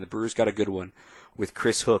minds, and the Brewers got a good one with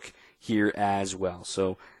Chris Hook here as well.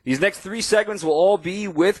 So these next 3 segments will all be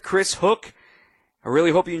with Chris Hook. I really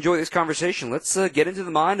hope you enjoy this conversation. Let's get into the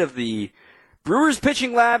mind of the Brewers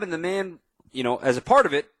pitching lab, and the man, as a part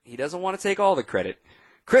of it, he doesn't want to take all the credit.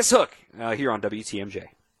 Chris Hook, here on WTMJ.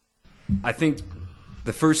 I think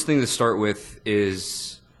the first thing to start with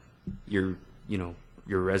is your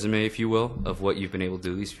resume, if you will, of what you've been able to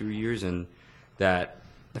do these few years, and that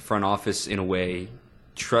the front office, in a way,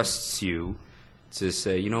 trusts you to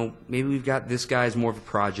say, maybe we've got this guy's more of a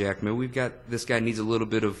project, maybe we've got this guy needs a little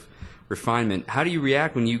bit of refinement. How do you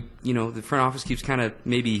react when the front office keeps kind of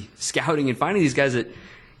maybe scouting and finding these guys that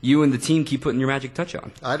you and the team keep putting your magic touch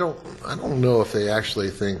on? I don't know if they actually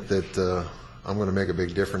think that I'm going to make a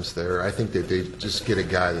big difference there. I think that they just get a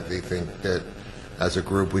guy that they think that as a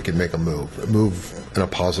group we can make a move in a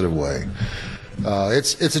positive way.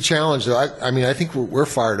 It's a challenge, though. I think we're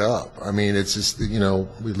fired up. It's just,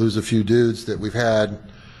 we lose a few dudes that we've had.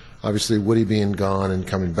 Obviously, Woody being gone and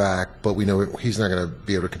coming back, but we know he's not going to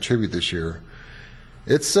be able to contribute this year.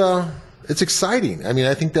 It's exciting.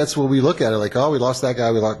 I think that's what we look at it like, we lost that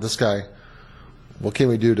guy, we lost this guy. What can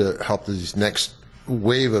we do to help these next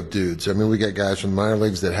wave of dudes? We got guys from the minor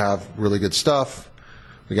leagues that have really good stuff.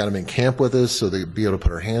 We got them in camp with us so they'd be able to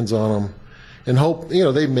put our hands on them and hope,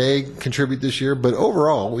 they may contribute this year. But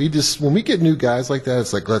overall, when we get new guys like that,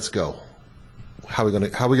 it's like, let's go. How are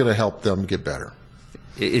we going to help them get better?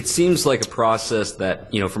 It seems like a process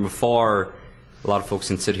that, from afar, a lot of folks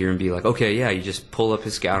can sit here and be like, okay, yeah, you just pull up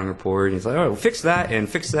his scouting report, and he's like, all right, well, fix that, and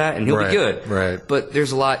he'll be good. Right. But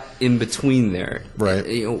there's a lot in between there.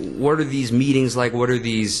 Right. What are these meetings like? What are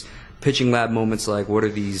these pitching lab moments like? What are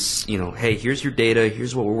these, hey, here's your data,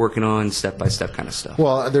 here's what we're working on, step-by-step kind of stuff?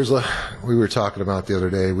 Well, we were talking about the other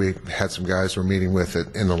day, we had some guys we're meeting with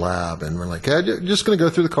in the lab, and we're like, hey, you're just going to go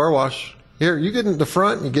through the car wash. Here, you get in the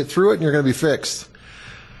front, and you get through it, and you're going to be fixed.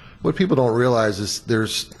 What people don't realize is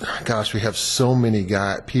we have so many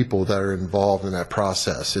people that are involved in that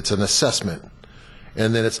process. It's an assessment,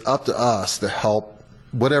 and then it's up to us to help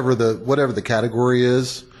whatever the category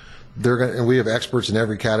is. And we have experts in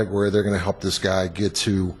every category. They're going to help this guy get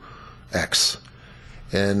to X.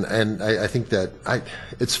 And I think that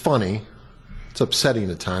it's funny. It's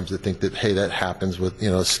upsetting at times to think that, hey, that happens with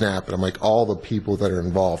a snap. And I'm like, all the people that are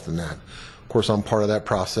involved in that. Of course, I'm part of that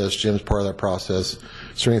process. Jim's part of that process.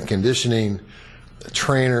 Strength conditioning,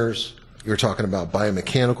 trainers. You're talking about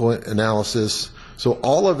biomechanical analysis. So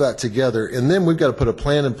all of that together, and then we've got to put a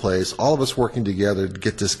plan in place. All of us working together to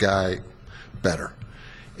get this guy better.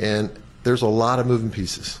 And there's a lot of moving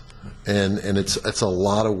pieces, and it's a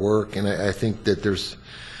lot of work, and I think that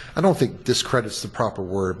I don't think discredit's the proper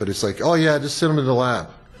word, but it's like, oh yeah, just send them in the lab.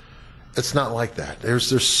 It's not like that.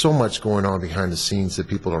 There's so much going on behind the scenes that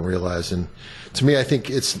people don't realize, and to me, I think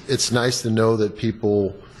it's nice to know that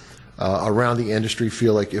people around the industry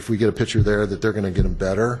feel like if we get a pitcher there, that they're going to get them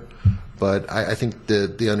better. But I think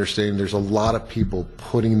the understanding, there's a lot of people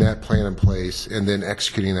putting that plan in place and then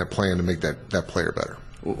executing that plan to make that player better.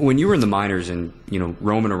 When you were in the minors and,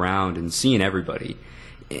 roaming around and seeing everybody,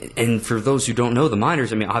 and for those who don't know the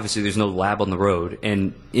minors, I mean, obviously there's no lab on the road,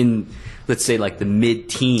 and in, let's say, like the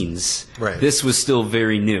mid-teens, right, this was still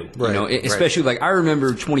very new. Right, especially like I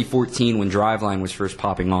remember 2014 when Driveline was first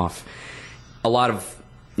popping off. A lot of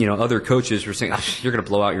other coaches were saying, you're going to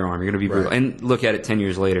blow out your arm, you're going to be brutal. Right. And look at it 10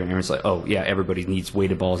 years later, and it's like, oh, yeah, everybody needs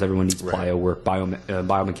weighted balls, everyone needs plyo work,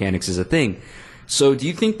 biomechanics is a thing. So do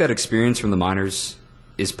you think that experience from the minors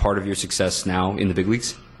is part of your success now in the big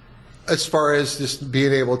leagues? As far as just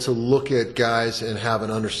being able to look at guys and have an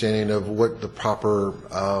understanding of what the proper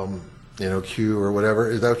cue or whatever,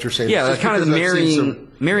 is that what you're saying? Yeah, just kind of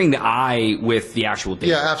marrying the eye with the actual data.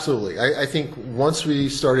 Yeah, absolutely. I think once we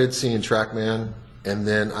started seeing TrackMan, and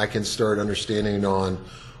then I can start understanding on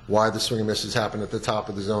why the swing and misses happen at the top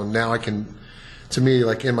of the zone. Now I can, to me,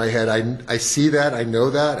 like in my head, I see that, I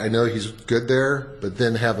know he's good there, but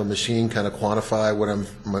then have a machine kind of quantify what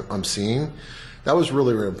I'm seeing. That was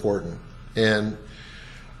really, really important. And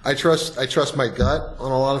I trust my gut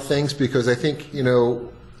on a lot of things, because I think, I've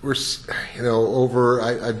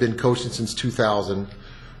been coaching since 2000, of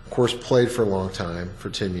course, played for a long time,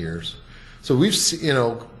 for 10 years. So we've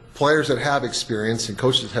seen, players that have experience and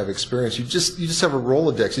coaches that have experience, you just have a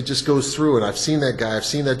Rolodex. It just goes through, and I've seen that guy, I've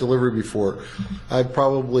seen that delivery before. I've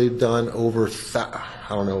probably done over,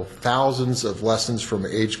 thousands of lessons from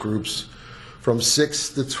age groups from 6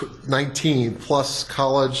 to 19, plus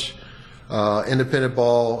college, independent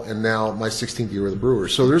ball, and now my 16th year with the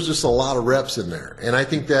Brewers. So there's just a lot of reps in there, and I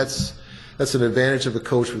think that's an advantage of a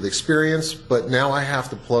coach with experience. But now I have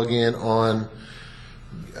to plug in on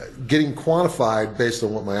getting quantified based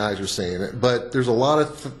on what my eyes are saying. But there's a lot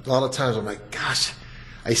of times I'm like, gosh,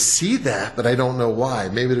 I see that, but I don't know why.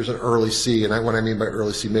 Maybe there's an early C, and what I mean by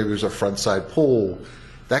early C, maybe there's a front side pull.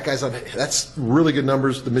 That guy's that's really good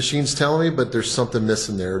numbers the machine's telling me, but there's something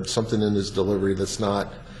missing there, something in his delivery that's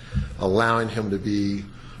not allowing him to be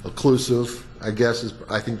occlusive, I guess.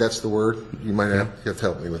 I think that's the word. You might have to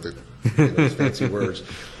help me with it. Those fancy words.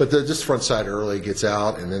 But just front side early gets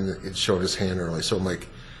out, and then it's showing his hand early. So I'm like,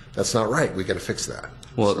 that's not right. We got to fix that.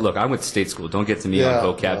 Well, look, I went to state school. Don't get to me on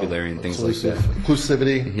vocabulary and things like that.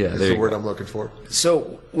 Inclusivity is the word I'm looking for.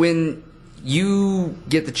 So when you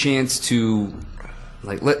get the chance to,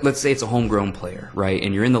 like, let's say it's a homegrown player, right?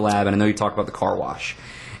 And you're in the lab, and I know you talk about the car wash.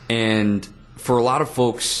 And for a lot of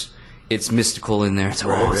folks, it's mystical in there. It's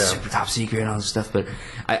super top secret and all this stuff. But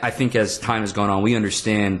I think as time has gone on, we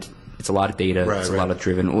understand it's a lot of data. It's a lot of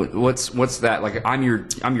driven. What's that? Like, I'm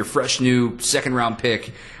your fresh new second round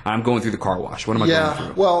pick. I'm going through the car wash. What am I going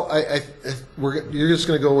through? Well, you're just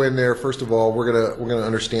going to go in there. First of all, we're gonna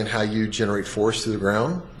understand how you generate force through the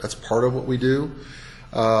ground. That's part of what we do.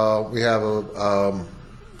 We have a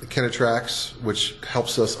Kinetrax, which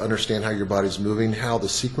helps us understand how your body's moving, how the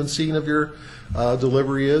sequencing of your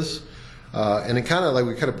delivery is, and it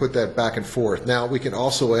we put that back and forth. Now we can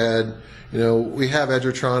also add, we have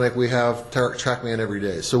Edgertronic, we have TrackMan every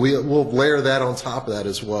day, so we'll layer that on top of that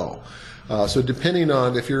as well. So depending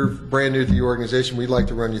on if you're brand new to the organization, we'd like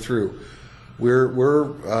to run you through.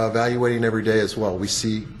 We're evaluating every day as well. We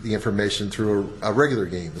see the information through a regular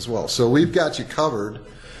game as well. So we've got you covered.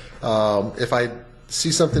 If I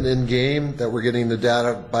see something in game that we're getting the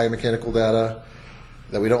data, biomechanical data,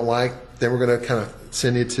 that we don't like, then we're going to kind of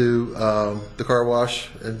send you to the car wash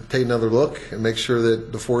and take another look and make sure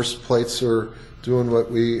that the force plates are doing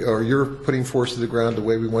or you're putting force to the ground the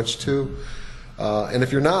way we want you to. And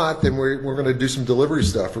if you're not, then we're going to do some delivery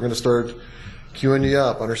stuff. We're going to start queuing you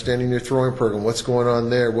up, understanding your throwing program, what's going on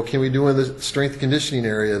there, what can we do in the strength and conditioning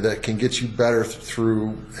area that can get you better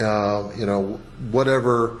through,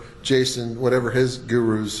 whatever his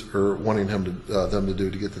gurus are wanting them to do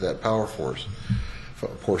to get to that power force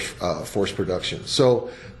production. So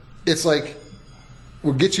it's like,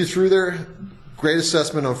 we'll get you through there, great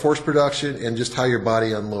assessment on force production and just how your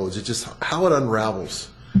body unloads. It's just how it unravels.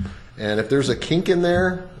 And if there's a kink in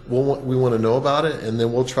there, we want to know about it, and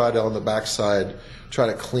then we'll try to, on the backside, try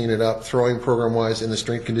to clean it up, throwing program-wise in the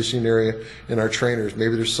strength conditioning area, and our trainers,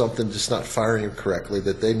 maybe there's something just not firing correctly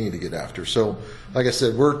that they need to get after. So, like I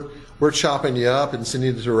said, we're chopping you up and sending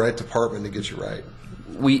you to the right department to get you right.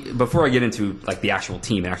 before I get into like the actual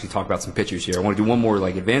team and actually talk about some pitchers here, I want to do one more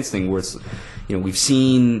like advanced thing where it's, we've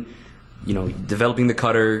seen, developing the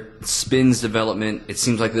cutter, spins development. It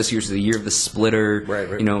seems like this year's the year of the splitter.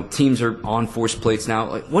 Right. Teams are on force plates now.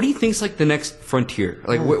 Like, what do you think is like the next frontier?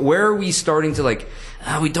 Like, where are we starting to like?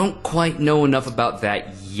 We don't quite know enough about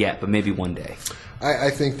that yet, but maybe one day.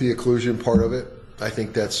 I think the occlusion part of it. I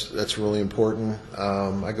think that's really important.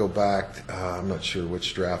 I go back. I'm not sure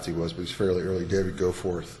which draft he was, but he's fairly early. David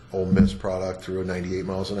Goforth, Ole Miss product, threw a 98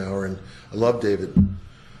 miles an hour, and I love David,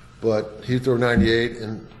 but he threw 98,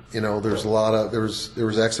 and there's a lot of there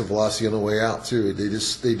was exit velocity on the way out too.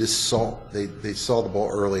 They saw the ball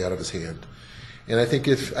early out of his hand, and I think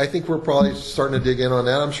we're probably starting to dig in on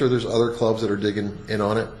that. I'm sure there's other clubs that are digging in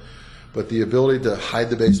on it. But the ability to hide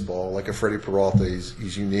the baseball, like a Freddie Peralta,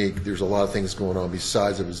 he's unique. There's a lot of things going on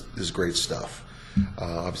besides of his great stuff.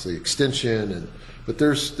 Obviously extension, but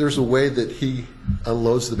there's a way that he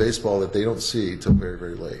unloads the baseball that they don't see till very,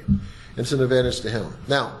 very late. And it's an advantage to him.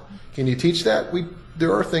 Now, can you teach that?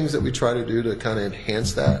 There are things that we try to do to kind of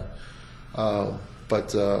enhance that.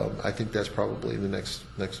 But I think that's probably the next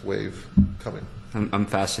wave coming. I'm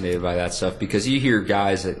fascinated by that stuff because you hear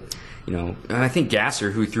guys that, and I think Gasser,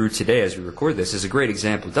 who threw today as we record this, is a great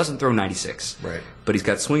example. Doesn't throw 96. Right. But he's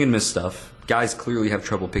got swing and miss stuff. Guys clearly have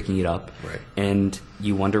trouble picking it up. Right. And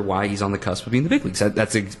you wonder why he's on the cusp of being in the big leagues.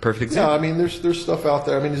 That's a perfect example. Yeah, I mean, there's stuff out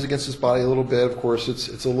there. I mean, he's against his body a little bit. Of course,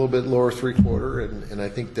 it's a little bit lower three-quarter. And I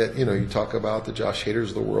think that, you talk about the Josh Haders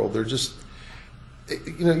of the world. They're just,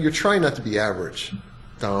 you're trying not to be average,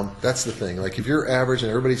 Dom. That's the thing. Like, if you're average and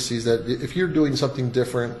everybody sees that, if you're doing something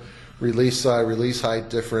different, release side, release height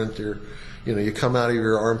different, you come out of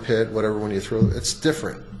your armpit, whatever, when you throw, it's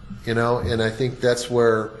different, and I think that's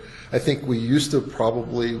where I think we used to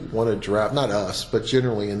probably want to draft, not us, but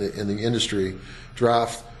generally in the industry,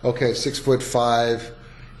 draft, okay,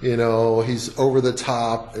 6'5", he's over the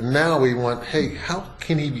top, and now we want, hey, how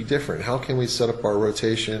can he be different? How can we set up our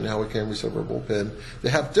rotation? How can we set up our bullpen? They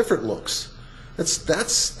have different looks.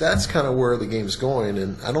 That's kind of where the game's going,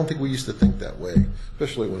 and I don't think we used to think that way,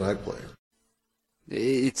 especially when I played.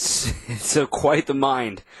 It's quite the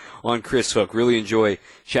mind on Chris Hook. Really enjoy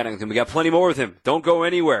chatting with him. We got plenty more with him. Don't go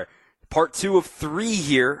anywhere. Part 2 of 3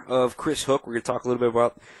 here of Chris Hook. We're going to talk a little bit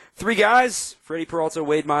about 3 guys, Freddie Peralta,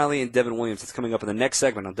 Wade Miley, and Devin Williams. That's coming up in the next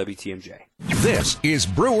segment on WTMJ. This is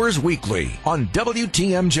Brewers Weekly on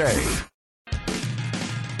WTMJ.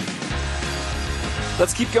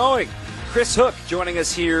 Let's keep going. Chris Hook joining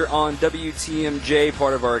us here on WTMJ,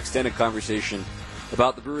 part of our extended conversation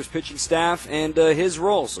about the Brewers pitching staff and his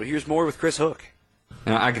role. So here's more with Chris Hook.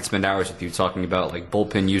 And I could spend hours with you talking about like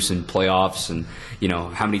bullpen use in playoffs and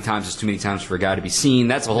how many times is too many times for a guy to be seen.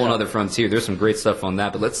 That's a whole other frontier. There's some great stuff on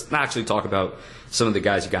that, but let's actually talk about some of the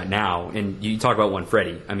guys you got now. And you talk about one,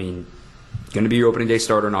 Freddie. I mean, going to be your opening day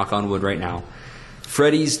starter, knock on wood right now.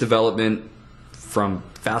 Freddie's development from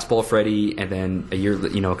fastball Freddie, and then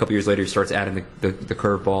a couple years later, he starts adding the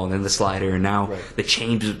curveball and then the slider, and now the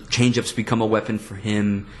change-ups become a weapon for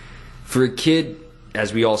him. For a kid,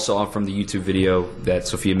 as we all saw from the YouTube video that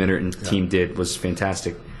Sophia Minert and team did, was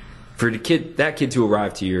fantastic. For that kid to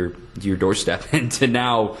arrive to your doorstep and to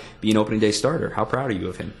now be an opening day starter, how proud are you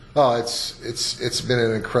of him? Oh, it's been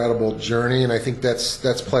an incredible journey, and I think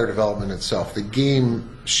that's player development itself. The game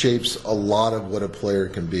shapes a lot of what a player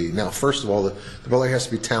can be. Now, first of all, the player has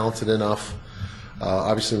to be talented enough.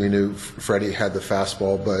 Obviously, we knew Freddie had the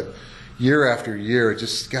fastball, but year after year, it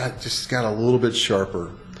just got a little bit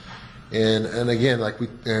sharper. And again,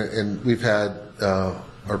 we've had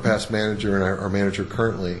our past manager and our manager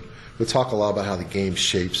currently. We talk a lot about how the game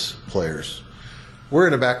shapes players. We're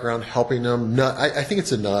in the background helping them. I think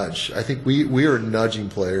it's a nudge. I think we are nudging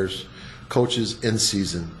players, coaches in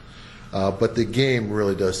season, but the game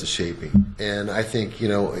really does the shaping. And I think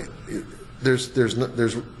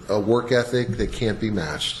there's a work ethic that can't be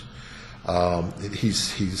matched.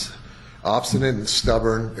 He's obstinate and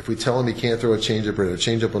stubborn. If we tell him he can't throw a changeup or a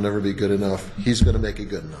changeup will never be good enough, he's going to make it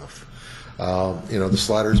good enough. The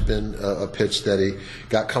slider's been a pitch that he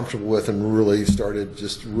got comfortable with and really started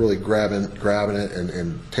just really grabbing it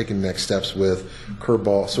and taking next steps with.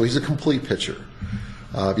 Curveball. So he's a complete pitcher.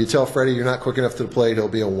 If you tell Freddie you're not quick enough to the plate, he'll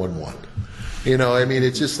be a 1-1.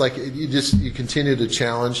 It's just like you continue to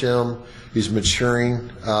challenge him. He's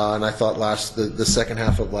maturing, and I thought the second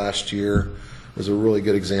half of last year was a really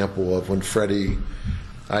good example of when Freddie,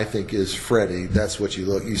 I think, is Freddie. That's what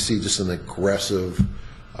you see, just an aggressive.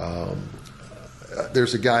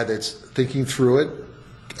 There's a guy that's thinking through it.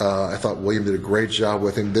 I thought William did a great job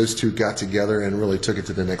with him. Those two got together and really took it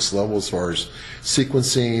to the next level as far as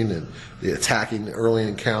sequencing and the attacking early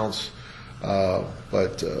in counts.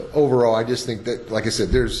 But overall, I just think that, like I said,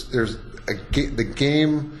 the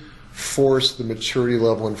game forced the maturity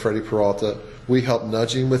level in Freddie Peralta. We helped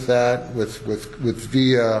nudge him with that, with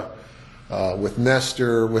Villa, with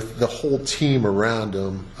Nestor, with the whole team around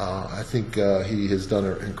him. I think he has done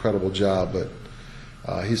an incredible job,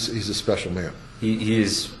 but he's a special man. He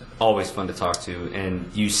is always fun to talk to, and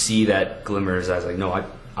you see that glimmer in his eyes, like, no,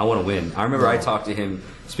 I want to win. I remember I talked to him,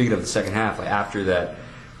 speaking of the second half, like after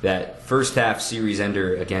that first half series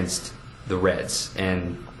ender against the Reds,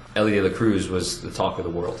 and Ellie De La Cruz was the talk of the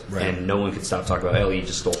world, right. And no one could stop talking about Ellie. He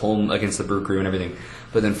just stole home against the Brew Crew and everything.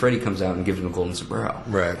 But then Freddie comes out and gives him a golden sombrero.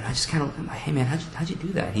 Right. And I just kind of, I'm like, hey man, how'd you do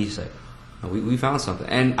that? And he's just like, oh, we found something.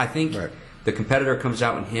 And I think the competitor comes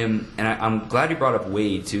out in him, and I'm glad you brought up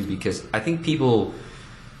Wade too, because I think people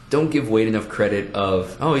don't give Wade enough credit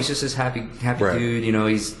of, oh, he's just this happy right. dude, you know,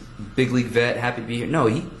 he's big league vet, happy to be here. No,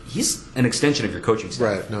 he's an extension of your coaching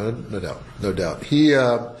staff. Right, no doubt.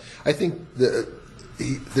 I think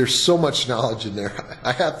there's so much knowledge in there.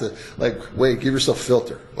 I have to, Wade, give yourself a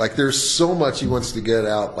filter. Like, there's so much he wants to get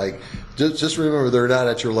out. Like, just remember, they're not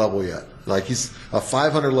at your level yet. Like, he's a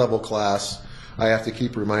 500 level class. I have to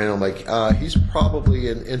keep reminding him, he's probably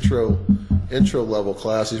an intro level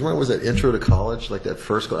class. What was that, intro to college? Like that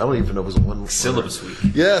first class? I don't even know if it was one syllabus week.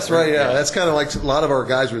 Yes, right, yeah. That's kind of like a lot of our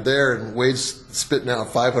guys were there, and Wade's spitting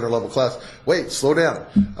out 500 level class. Wade, slow down.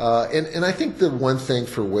 And I think the one thing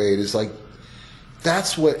for Wade is, like,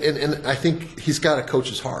 that's what, and I think he's got a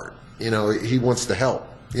coach's heart. You know, he wants to help.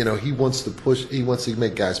 You know, he wants to push. He wants to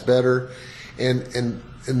make guys better, and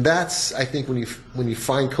that's, I think, when you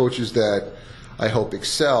find coaches that I hope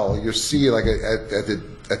excel, you'll see, like,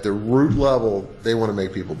 at the root level, they want to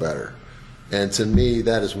make people better. And to me,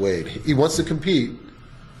 that is Wade. He wants to compete.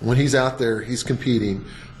 When he's out there, he's competing.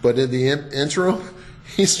 But in the interim,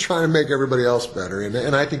 he's trying to make everybody else better.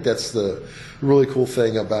 And I think that's the really cool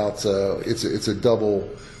thing about it's a double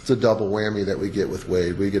whammy that we get with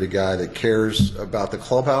Wade. We get a guy that cares about the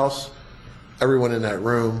clubhouse. Everyone in that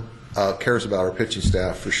room cares about our pitching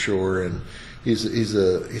staff for sure. And he's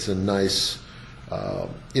a nice.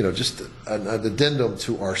 Just an addendum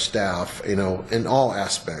to our staff, in all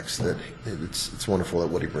aspects. That it's wonderful at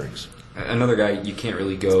what he brings. Another guy you can't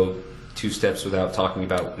really go two steps without talking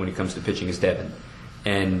about when it comes to pitching is Devin.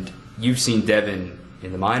 And you've seen Devin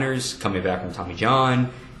in the minors, coming back from Tommy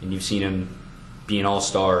John, and you've seen him be an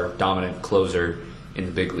all-star, dominant closer in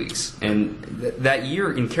the big leagues. And that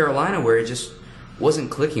year in Carolina where it just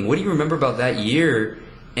wasn't clicking, what do you remember about that year,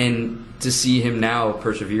 and to see him now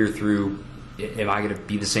persevere through, am I going to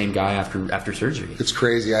be the same guy after surgery? It's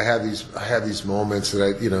crazy. I have these moments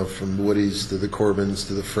that from the Woodies to the Corbins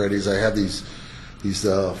to the Freddies, I have these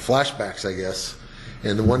flashbacks, I guess.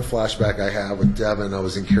 And the one flashback I have with Devin, I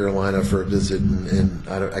was in Carolina for a visit, and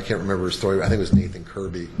I can't remember his story. I think it was Nathan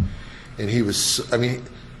Kirby, and this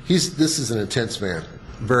is an intense man,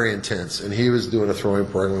 very intense, and he was doing a throwing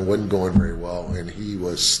program, wasn't going very well, and he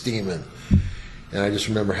was steaming. And I just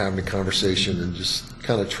remember having a conversation and just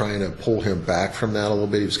kind of trying to pull him back from that a little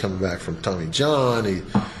bit. He was coming back from Tommy John. He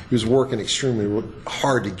was working extremely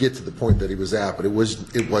hard to get to the point that he was at, but it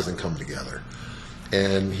wasn't coming together.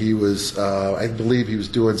 And he was, I believe he was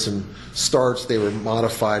doing some starts. They were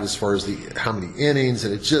modified as far as how many innings,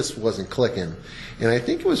 and it just wasn't clicking. And I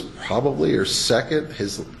think it was probably his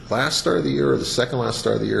last start of the year or the second last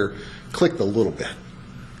start of the year, clicked a little bit.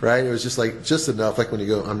 Right? It was just enough. Like when you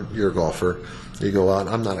go, you're a golfer. You go out.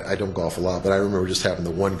 I don't golf a lot, but I remember just having the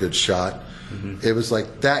one good shot. Mm-hmm. It was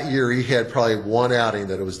like that year he had probably one outing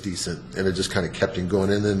that it was decent, and it just kind of kept him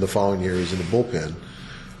going. And then the following year he was in the bullpen,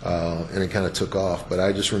 and it kind of took off. But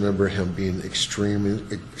I just remember him being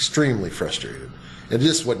extremely frustrated. It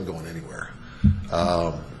just wasn't going anywhere,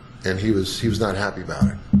 and he was not happy about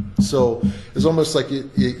it. So it's almost like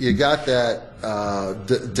you got that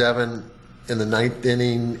Devin in the ninth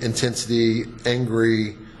inning, intensity,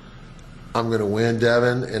 angry, I'm going to win,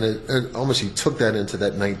 Devin. And it almost he took that into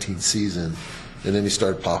that 19th season. And then he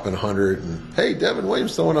started popping 100. And, hey, Devin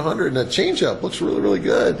Williams throwing 100. And that changeup looks really, really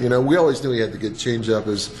good. We always knew he had the good changeup.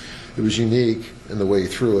 It was unique in the way he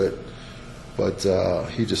threw it. But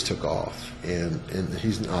he just took off. And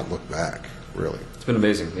he's not looked back, really. It's been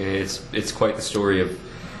amazing. It's quite the story of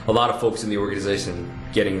a lot of folks in the organization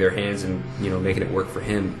getting their hands and, making it work for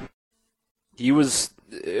him. It was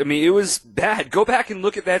bad. Go back and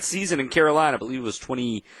look at that season in Carolina. I believe it was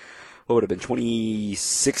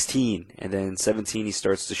 2016. And then 17 he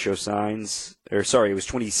starts to show signs. It was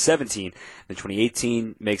 2017. Then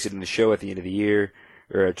 2018 makes it in the show at the end of the year.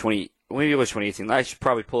 Or maybe it was 2018. I should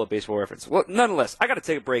probably pull up Baseball Reference. Well, nonetheless, I got to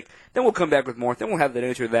take a break. Then we'll come back with more. Then we'll have the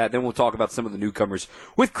answer to that. Then we'll talk about some of the newcomers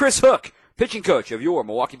with Chris Hook pitching coach of your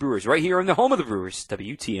Milwaukee Brewers, right here in the home of the Brewers,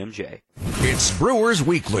 WTMJ. It's Brewers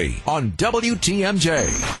Weekly on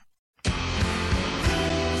WTMJ.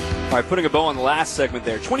 All right, putting a bow on the last segment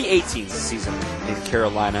there. 2018 season in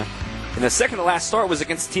Carolina. And the second to last start was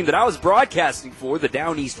against the team that I was broadcasting for, the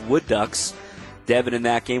Down East Wood Ducks. Devin in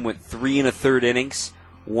that game went 3 1/3 innings,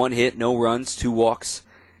 1 hit, no runs, 2 walks,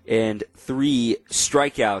 and 3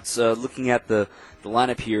 strikeouts. Looking at the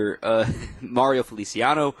lineup here, Mario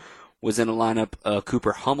Feliciano was in the lineup.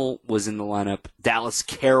 Cooper Hummel was in the lineup. Dallas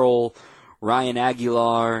Carroll, Ryan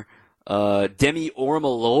Aguilar, Demi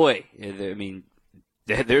Ormaloy. I mean,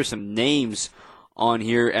 there's some names on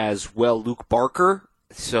here as well. Luke Barker.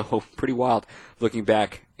 So pretty wild looking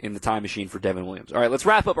back in the time machine for Devin Williams. All right, let's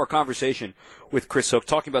wrap up our conversation with Chris Hook,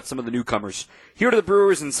 talking about some of the newcomers here to the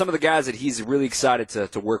Brewers and some of the guys that he's really excited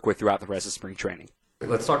to work with throughout the rest of spring training.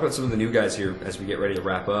 Let's talk about some of the new guys here as we get ready to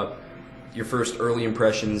wrap up. Your first early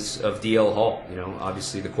impressions of DL Hall. You know,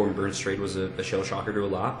 obviously the Corbin Burns trade was a shell shocker to a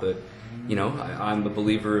lot, but, you know, I'm a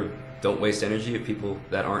believer of don't waste energy of people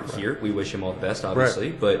that aren't here. We wish him all the best, obviously,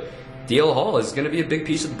 but DL Hall is going to be a big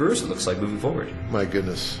piece of the Brewers, it looks like, moving forward. My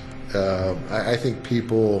goodness. I think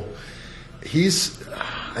people,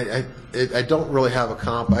 I don't really have a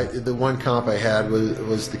comp. The one comp I had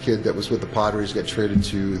was the kid that was with the Padres, got traded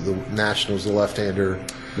to the Nationals, the left-hander.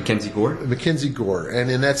 Mackenzie Gore,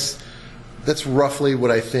 and that's roughly what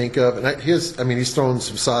I think of. And he's throwing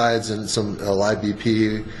some sides and some live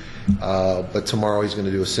BP, but tomorrow he's going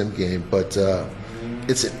to do a sim game. But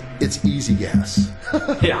it's easy gas.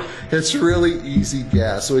 Yeah, it's really easy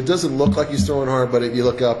gas. So it doesn't look like he's throwing hard, but if you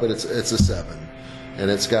look up and it's a 7, and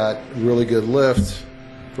it's got really good lift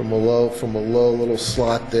from a low little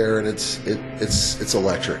slot there, and it's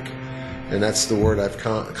electric, and that's the word I've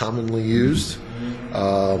commonly used.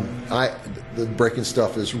 The breaking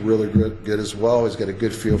stuff is really good as well. He's got a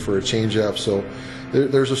good feel for a changeup, so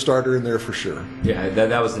there's a starter in there for sure. Yeah,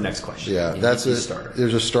 that was the next question. Yeah, that's a starter.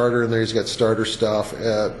 There's a starter in there. He's got starter stuff.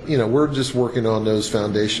 We're just working on those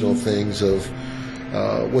foundational things of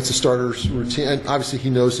what's a starter's routine. And obviously, he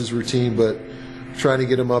knows his routine, but trying to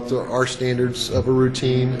get him up to our standards of a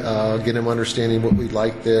routine, get him understanding what we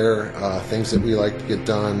like there, things that we like to get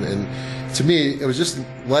done. And to me, it was just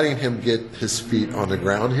letting him get his feet on the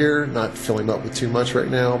ground here, not filling him up with too much right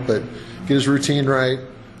now, but get his routine right,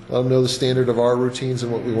 let him know the standard of our routines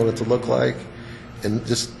and what we want it to look like, and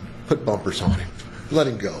just put bumpers on him. Let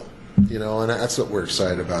him go, and that's what we're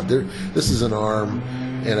excited about. This is an arm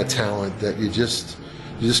and a talent that you just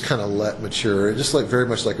kind of let mature, just very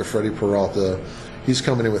much like a Freddie Peralta. He's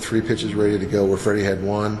coming in with 3 pitches ready to go, where Freddie had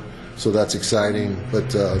 1, so that's exciting. But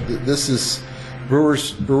this is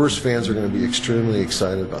Brewers fans are going to be extremely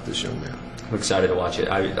excited about this young man. I'm excited to watch it.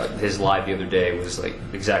 His live the other day was like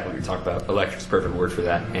exactly what you're talking about. Electric's a perfect word for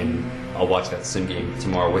that, and I'll watch that sim game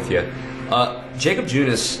tomorrow with you. Jacob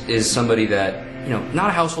Junis is somebody that, not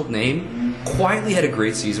a household name, quietly had a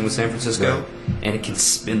great season with San Francisco, and it can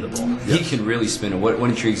spin the ball. Yes. He can really spin it. What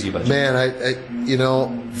intrigues you about Jacob?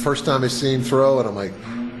 Man, first time I seen him throw, and I'm like,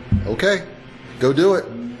 okay, go do it.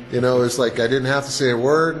 It's like I didn't have to say a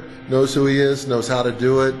word. Knows who he is, knows how to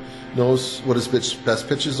do it, knows what his best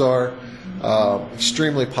pitches are.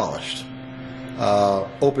 Extremely polished,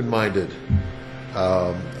 open-minded,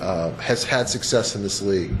 has had success in this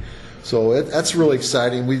league. So that's really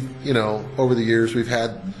exciting. We've, over the years, we've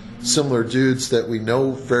had similar dudes that we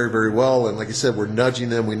know very, very well. And like I said, we're nudging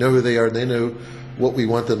them. We know who they are. They know what we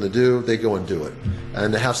want them to do. They go and do it.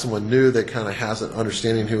 And to have someone new that kind of has an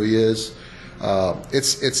understanding who he is,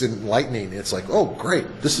 it's enlightening. It's like, oh,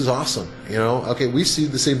 great. This is awesome. Okay, we see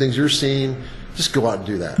the same things you're seeing. Just go out and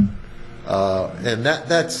do that. And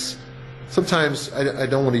that's sometimes I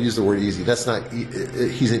don't want to use the word easy. That's not.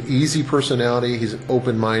 He's an easy personality. He's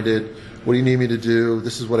open-minded. What do you need me to do?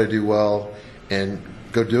 This is what I do well, and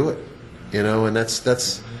go do it. And that's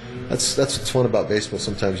what's fun about baseball.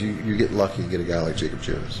 Sometimes you get lucky and get a guy like Jacob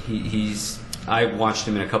Junis. I watched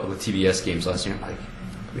him in a couple of TBS games last year. I'm like,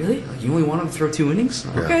 really? Like, you only want him to throw 2 innings?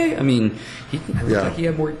 Okay. I mean, he looked like he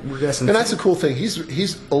had more gas than. And that's a cool thing.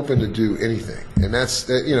 He's open to do anything, and that's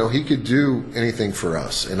he could do anything for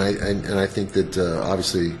us. And I think that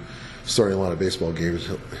obviously, starting a lot of baseball games,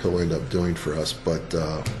 he'll end up doing for us. But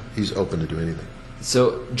he's open to do anything.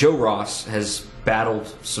 So Joe Ross has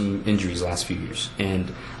battled some injuries the last few years,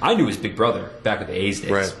 and I knew his big brother back at the A's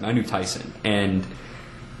days. Right. I knew Tyson, and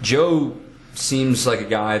Joe seems like a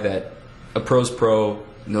guy that a pro's pro,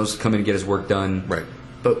 knows to come in and get his work done. Right.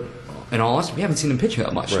 But in all honesty, we haven't seen him pitch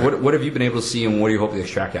that much. Right. What have you been able to see, and what do you hope to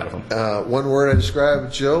extract out of him? One word I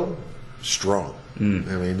describe Joe: strong. I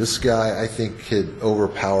mean, this guy, I think, could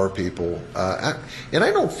overpower people. And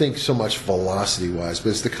I don't think so much velocity-wise, but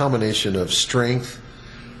it's the combination of strength,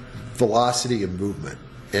 velocity, and movement.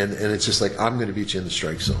 And it's just like, I'm going to beat you in the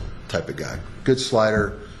strike zone type of guy. Good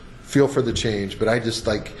slider, feel for the change, but I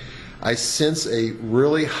sense a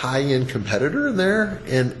really high-end competitor in there,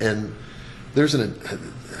 and there's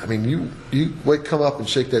you come up and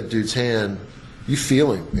shake that dude's hand, you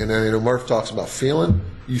feel him. And I know Murph talks about feeling,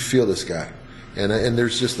 you feel this guy. And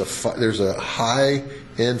there's just there's a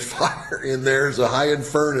high-end fire in there. There's a high-end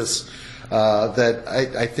furnace that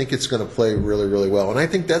I think it's going to play really, really well. And I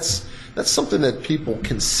think that's something that people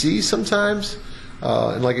can see sometimes.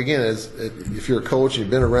 And like, again, if you're a coach and you've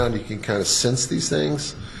been around, you can kind of sense these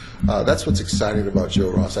things. That's what's exciting about Joe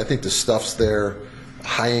Ross. I think the stuff's there,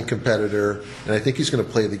 high-end competitor, and I think he's going to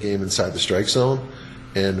play the game inside the strike zone.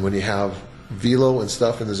 And when you have velo and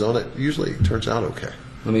stuff in the zone, it usually turns out okay.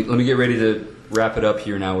 Let me get ready to wrap it up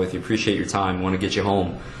here now with you. Appreciate your time. Want to get you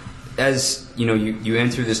home. As you know, you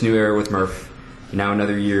enter this new era with Murph, now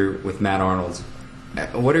another year with Matt Arnold.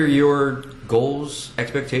 What are your goals,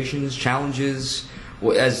 expectations, challenges?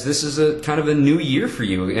 As this is a kind of a new year for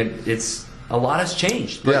you, and a lot has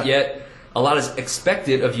changed, but yet a lot is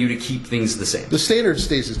expected of you to keep things the same. The standard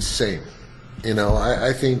stays the same.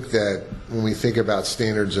 I think that when we think about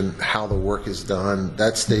standards and how the work is done,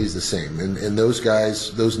 that stays the same. And those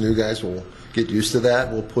new guys will get used to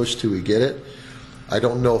that. We'll push till we get it. I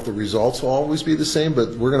don't know if the results will always be the same, but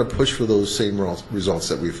we're going to push for those same results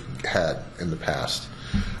that we've had in the past.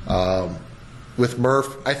 With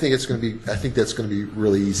Murph, I think that's going to be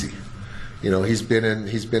really easy. He's been in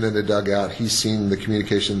the dugout. He's seen the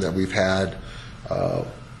communication that we've had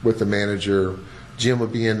with the manager. Jim will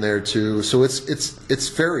be in there too. So it's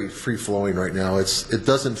very free flowing right now. It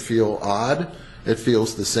doesn't feel odd. It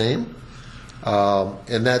feels the same,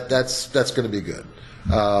 and that's going to be good.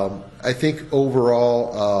 I think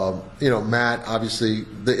overall, Matt, obviously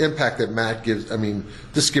the impact that Matt gives. I mean,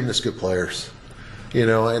 just giving us good players,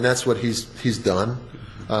 and that's what he's done.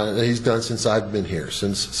 He's done since I've been here,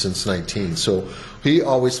 since 19. So he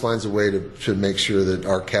always finds a way to make sure that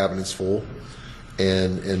our cabinet's full.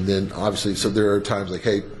 And then obviously, so there are times like,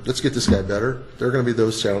 hey, let's get this guy better. There are going to be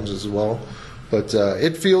those challenges as well, but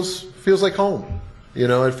it feels like home. We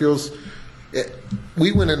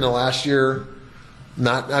went into last year.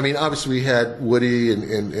 Obviously we had Woody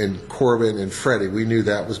and Corbin and Freddie. We knew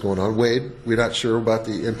that was going on. Wade, we're not sure about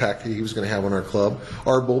the impact he was going to have on our club.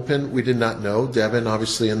 Our bullpen, we did not know. Devin,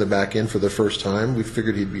 obviously, in the back end for the first time. We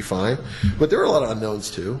figured he'd be fine. But there were a lot of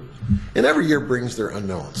unknowns, too. And every year brings their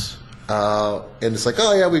unknowns. And it's like,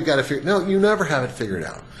 oh, yeah, we've got to figure. No, you never have it figured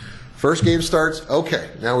out. First game starts, okay,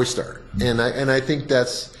 now we start. And I think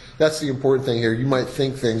that's the important thing here. You might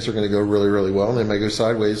think things are going to go really, really well, and they might go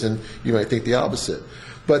sideways, and you might think the opposite.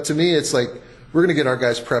 But to me, it's like we're going to get our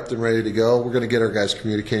guys prepped and ready to go. We're going to get our guys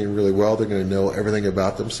communicating really well. They're going to know everything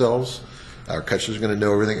about themselves. Our catchers are going to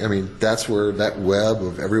know everything. I mean, that's where that web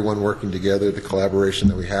of everyone working together, the collaboration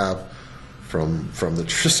that we have, from the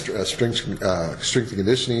strength and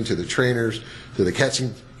conditioning to the trainers to the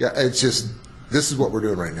catching. Yeah, it's just, this is what we're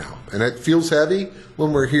doing right now. And it feels heavy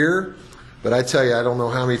when we're here, but I tell you, I don't know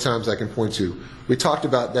how many times I can point to. We talked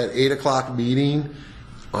about that 8 o'clock meeting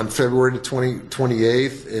on February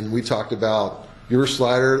 28th, and we talked about your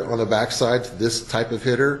slider on the backside to this type of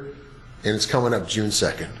hitter, and it's coming up June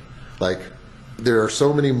 2nd. Like, there are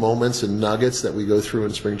so many moments and nuggets that we go through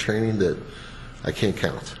in spring training that I can't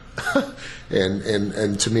count.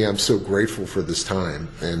 And to me, I'm so grateful for this time,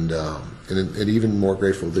 and even more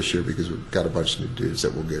grateful this year because we've got a bunch of new dudes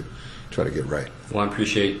that we'll try to get right. Well, I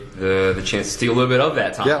appreciate the chance to steal a little bit of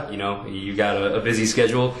that time. Yeah. You got a busy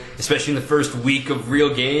schedule, especially in the first week of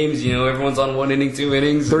real games. Everyone's on 1 inning, 2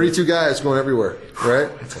 innings. 32 guys going everywhere, right?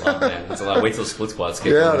 That's a lot, man. That's a lot. Wait till split squads get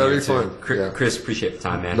going. Yeah, that'd be fun. Chris, appreciate the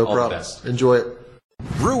time, man. No All problem. the best. Enjoy it.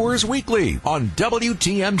 Brewers Weekly on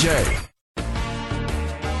WTMJ.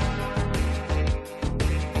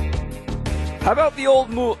 How about the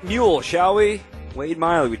old mule, shall we? Wade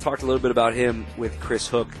Miley. We talked a little bit about him with Chris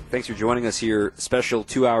Hook. Thanks for joining us here. Special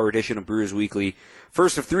 2-hour edition of Brewers Weekly.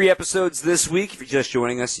 First of 3 episodes this week. If you're just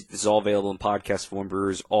joining us, this is all available in podcast form.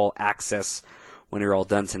 Brewers All Access when you're all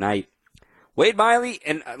done tonight. Wade Miley,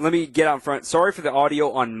 and let me get out front. Sorry for the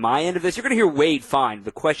audio on my end of this. You're going to hear Wade fine.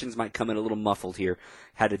 The questions might come in a little muffled here.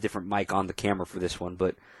 Had a different mic on the camera for this one,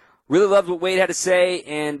 but really loved what Wade had to say,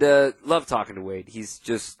 and love talking to Wade. He's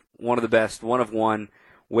just one of the best, one of one.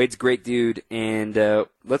 Wade's a great dude, and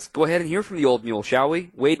let's go ahead and hear from the old mule, shall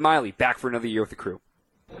we? Wade Miley, back for another year with the crew.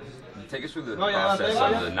 Take us through the process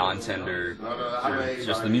of the non-tender, or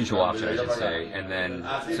just the mutual option, I should say, and then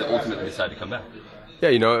to ultimately decide to come back. Yeah,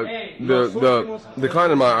 you know, the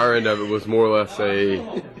decline in our end of it was more or less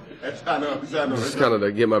just kind of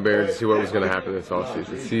to get my bearings, see what was going to happen this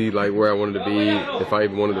offseason, see like where I wanted to be, if I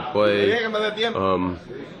even wanted to play,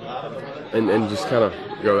 and just kind of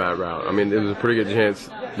go that route. I mean, it was a pretty good chance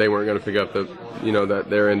they weren't going to pick up that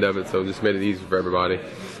their end of it, so it just made it easy for everybody,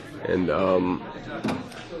 and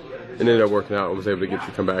it ended up working out. I was able to get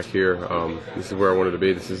to come back here. This is where I wanted to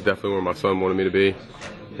be. This is definitely where my son wanted me to be,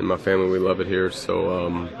 and my family, we love it here,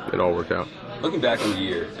 so it all worked out. Looking back on the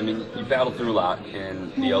year, I mean, you battled through a lot,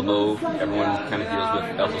 and the elbow, everyone kind of deals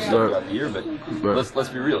with elbow stuff throughout the year, but let's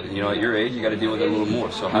be real. You know, at your age, you got to deal with it a little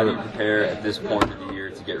more. So how do you prepare at this point of the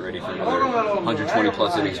year to get ready for another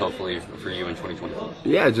 120-plus innings, hopefully, for you in 2024?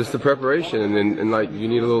 Yeah, just the preparation, and like, you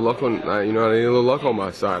need a little luck on, I need a little luck on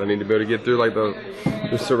my side. I need to be able to get through, like,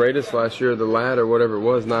 the Serratus last year, the lad or whatever it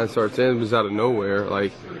was, 9 starts in, was out of nowhere.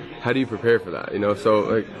 Like, how do you prepare for that, you know? So,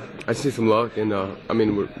 like, I see some luck, and I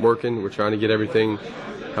mean, we're working. We're trying to get everything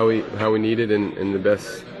how we need it in the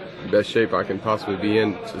best shape I can possibly be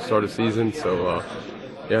in to start a season. So,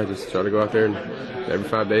 yeah, just try to go out there and every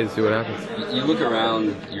 5 days see what happens. You look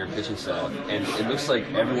around your pitching staff, and it looks like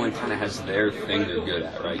everyone kind of has their thing they're good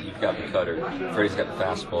at, right? You've got the cutter, Freddie's got the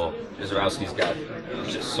fastball, Zerowski's got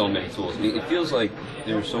just so many tools. I mean, it feels like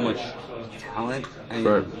there's so much talent. I mean,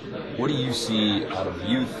 right. What do you see out of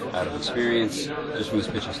youth, out of experience, just from this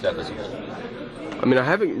pitching staff as a whole? I mean, I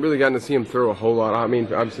haven't really gotten to see him throw a whole lot. I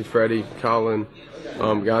mean, obviously Freddie, Colin,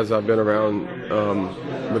 guys I've been around,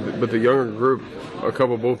 but the younger group, a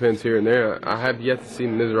couple bullpens here and there. I have yet to see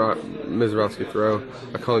Mizrowski throw.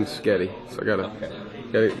 I call him Sketty, so I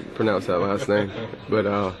gotta pronounce that last name. But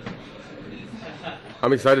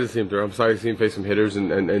I'm excited to see him throw. I'm excited to see him face some hitters,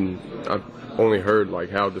 and I've only heard like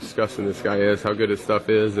how disgusting this guy is, how good his stuff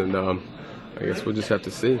is, and I guess we'll just have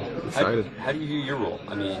to see. I'm excited. How do you view your role?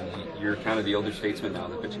 I mean, you're kind of the older statesman now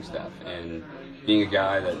in the pitching staff, and being a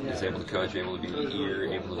guy that is able to coach, able to be the ear,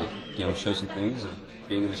 able to show some things, and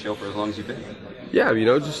being in the show for as long as you've been. Yeah, you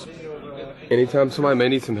know, just anytime somebody may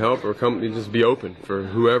need some help or come, you just be open for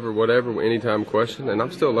whoever, whatever, anytime question. And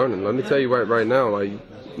I'm still learning. Let me tell you right now, like,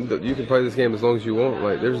 you can play this game as long as you want.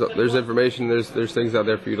 Like, there's information, there's things out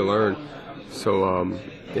there for you to learn. So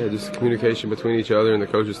yeah, just communication between each other and the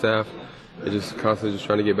coaching staff. It's just constantly just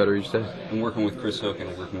trying to get better each day. And working with Chris Hook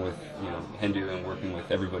and working with Hendu and working with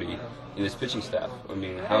everybody in this pitching staff. I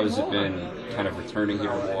mean, how has it been kind of returning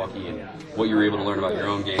here in Milwaukee and what you were able to learn about your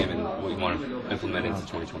own game and what you want to implement into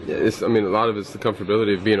 2020? Yeah, I mean, a lot of it's the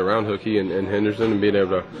comfortability of being around Hookie and Henderson and being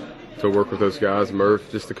able to work with those guys, Murph,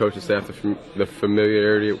 just the coaching staff, the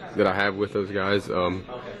familiarity that I have with those guys.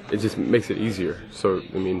 It just makes it easier. So,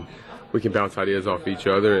 I mean, we can bounce ideas off each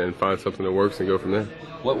other and find something that works and go from there.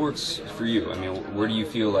 What works for you? I mean, where do you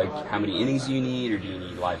feel like, how many innings do you need, or do you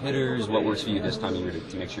need live hitters? What works for you this time of year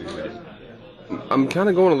to make sure you're ready? I'm kind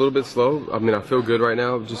of going a little bit slow. I mean, I feel good right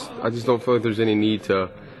now. I just don't feel like there's any need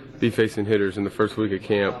to be facing hitters in the first week of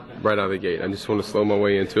camp right out of the gate. I just want to slow my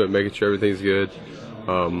way into it, making sure everything's good,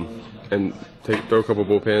 and throw a couple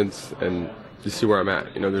bullpens and just see where I'm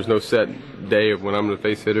at. You know, there's no set day of when I'm going to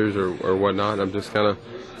face hitters or whatnot. I'm just kind of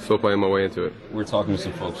still playing my way into it. We were talking to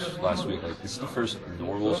some folks last week, like, this is the first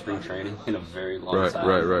normal spring training in a very long time.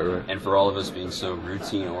 Right. And for all of us being so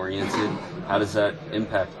routine-oriented, how does that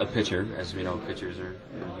impact a pitcher? As we know, pitchers are,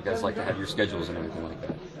 you guys like to have your schedules and everything like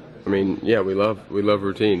that. I mean, yeah, we love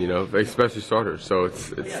routine, you know, especially starters. So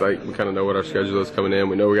it's like we kind of know what our schedule is coming in.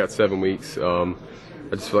 We know we got 7 weeks. I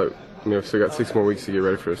just feel like, I've still got 6 more weeks to get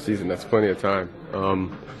ready for the season. That's plenty of time.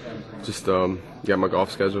 Got my golf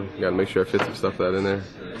schedule. Got to make sure I fit some stuff that in there.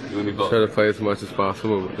 You and me both. Try to play as much as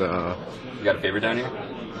possible. You got a favorite down here?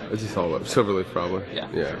 It's just all up. Silverleaf, probably.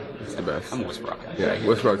 Yeah, it's the best. I'm a West Rock guy. Yeah,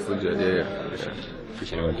 West Rock's legit. Yeah.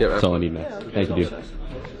 Appreciate it. Yeah, that's all I need, man. Thank you, dude. A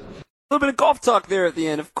little bit of golf talk there at the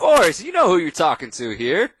end. Of course, you know who you're talking to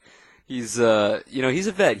here. He's, he's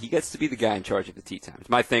a vet. He gets to be the guy in charge of the tee times.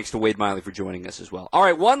 My thanks to Wade Miley for joining us as well. All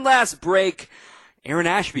right, one last break. Aaron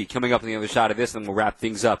Ashby coming up on the other side of this, and then we'll wrap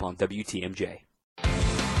things up on WTMJ.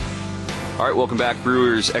 All right, welcome back,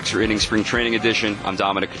 Brewers Extra Innings Spring Training Edition. I'm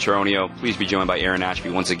Dominic Cotroneo. Please be joined by Aaron Ashby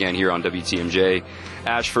once again here on WTMJ.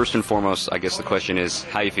 Ash, first and foremost, I guess the question is,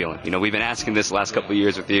 how you feeling? You know, we've been asking this the last couple of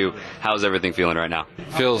years with you. How's everything feeling right now?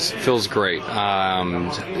 Feels great.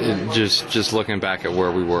 Just looking back at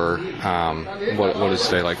where we were, what is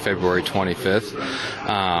today, like February 25th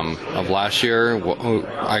of last year,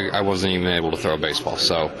 I wasn't even able to throw a baseball.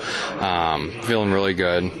 So feeling really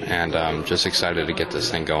good and just excited to get this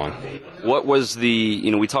thing going. What was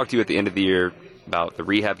we talked to you at the end of the year about the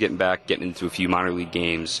rehab getting back, getting into a few minor league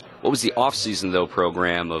games. What was the off-season, though,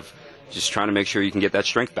 program of just trying to make sure you can get that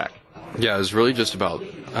strength back? Yeah, it was really just about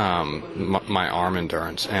my arm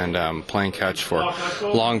endurance and playing catch for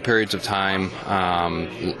long periods of time,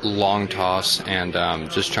 long toss, and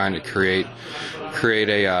just trying to create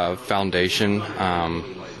a foundation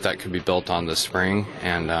that could be built on this spring.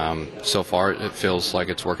 And so far, it feels like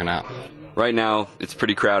it's working out. Right now, it's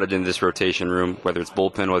pretty crowded in this rotation room, whether it's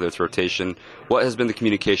bullpen, whether it's rotation. What has been the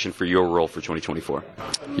communication for your role for 2024?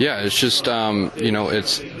 Yeah, it's just,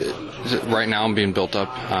 it's right now I'm being built up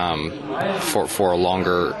for a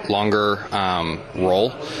longer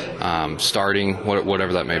role, starting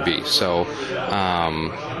whatever that may be. So,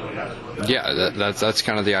 that's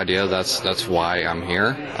kind of the idea. That's why I'm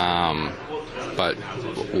here. But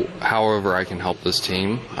however I can help this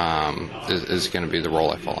team is going to be the role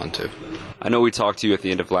I fall into. I know we talked to you at the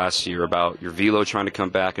end of last year about your velo trying to come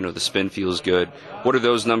back. I know the spin feels good. What are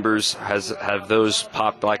those numbers? Have those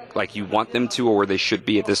popped like you want them to, or where they should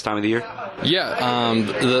be at this time of the year? Yeah,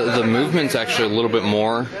 the movement's actually a little bit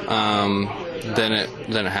more than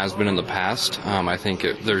it has been in the past. I think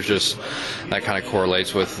there's just that kind of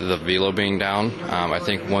correlates with the velo being down. I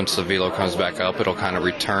think once the velo comes back up, it'll kind of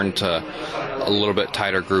return to a little bit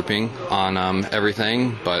tighter grouping on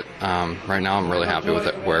everything. But right now, I'm really happy with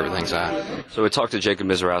where everything's at. So we talked to Jacob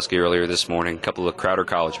Mizorowski earlier this morning, a couple of Crowder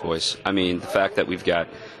College boys. I mean, the fact that we've got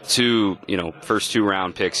first 2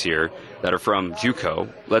 round picks here that are from JUCO.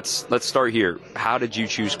 Let's start here. How did you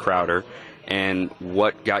choose Crowder? And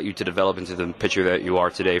what got you to develop into the pitcher that you are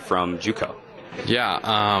today from JUCO? Yeah,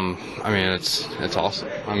 I mean it's awesome.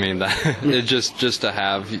 I mean it just to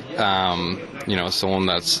have someone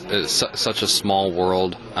that's such a small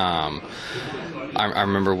world. I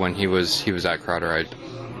remember when he was at Crowder, I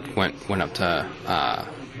went up to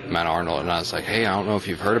Matt Arnold and I was like, hey, I don't know if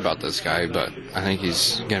you've heard about this guy, but I think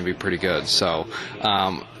he's going to be pretty good. So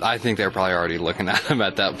I think they're probably already looking at him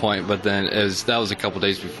at that point. But then that was a couple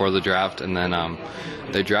days before the draft, and then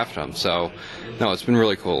they drafted him. So no, it's been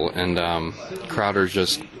really cool. And Crowder's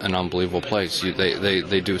just an unbelievable place.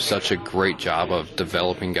 They do such a great job of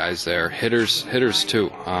developing guys there. Hitters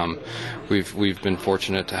too. We've been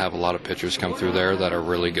fortunate to have a lot of pitchers come through there that are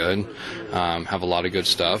really good, have a lot of good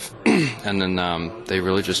stuff, and then they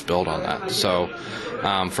really just build on that. So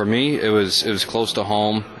for me, it was close to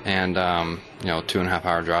home, and 2.5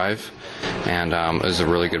 hour drive, and it was a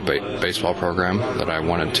really good baseball program that I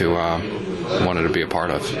wanted to be a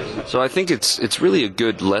part of. So I think it's really a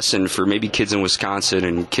good lesson for maybe kids in Wisconsin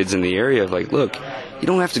and kids in the area of like, look, you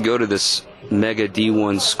don't have to go to this mega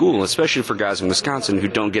D1 school, especially for guys in Wisconsin who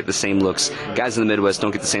don't get the same looks. Guys in the Midwest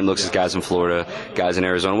don't get the same looks as guys in Florida, guys in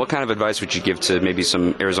Arizona. What kind of advice would you give to maybe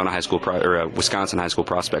some Arizona high school or Wisconsin high school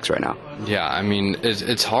prospects right now? Yeah, I mean,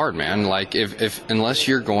 it's hard, man. Like if unless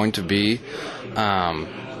you're going to be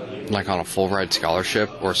like on a full ride scholarship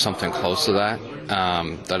or something close to that,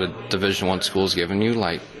 that a Division I school is giving you,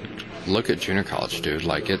 like, look at junior college, dude.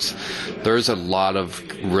 Like there's a lot of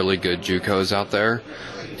really good JUCOs out there.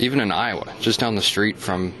 Even in Iowa, just down the street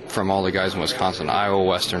from all the guys in Wisconsin. Iowa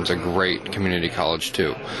Western's a great community college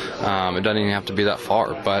too. It doesn't even have to be that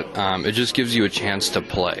far, but it just gives you a chance to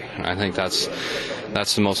play. And I think that's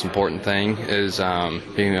the most important thing, is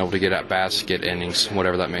being able to get at bats, get innings,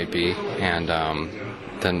 whatever that may be. And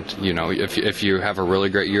then if you have a really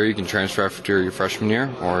great year, you can transfer after your freshman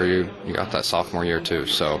year, or you got that sophomore year too.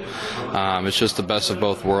 So it's just the best of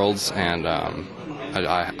both worlds. And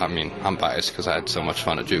I mean, I'm biased because I had so much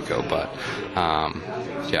fun at JUCO, but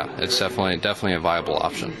it's definitely a viable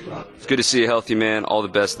option. It's good to see you healthy, man. All the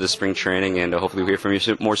best this spring training, and hopefully we'll hear from you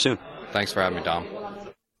more soon. Thanks for having me, Dom.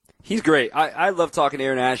 He's great. I love talking to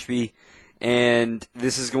Aaron Ashby, and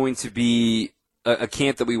this is going to be a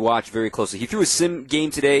camp that we watch very closely. He threw a sim game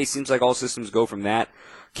today. Seems like all systems go from that.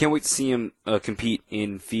 Can't wait to see him compete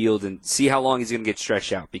in field and see how long he's going to get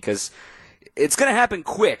stretched out, because it's going to happen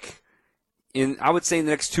quick. I would say in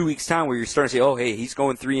the next 2 weeks' time, where you're starting to say, oh, hey, he's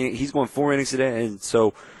going 4 innings today, and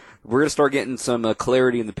so we're going to start getting some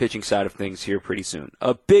clarity in the pitching side of things here pretty soon.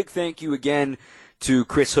 A big thank you again to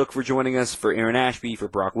Chris Hook for joining us, for Aaron Ashby, for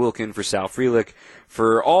Brock Wilkin, for Sal Frelick,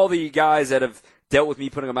 for all the guys that have dealt with me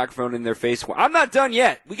putting a microphone in their face. Well, I'm not done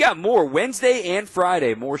yet. We got more Wednesday and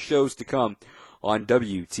Friday, more shows to come on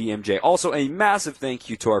WTMJ. Also, a massive thank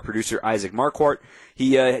you to our producer, Isaac Marquardt.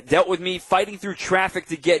 He dealt with me fighting through traffic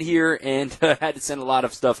to get here and had to send a lot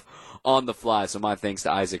of stuff on the fly. So my thanks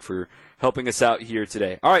to Isaac for helping us out here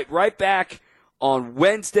today. All right, right back on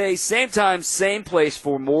Wednesday, same time, same place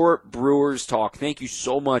for more Brewers talk. Thank you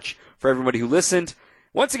so much for everybody who listened.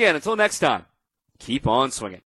 Once again, until next time, keep on swinging.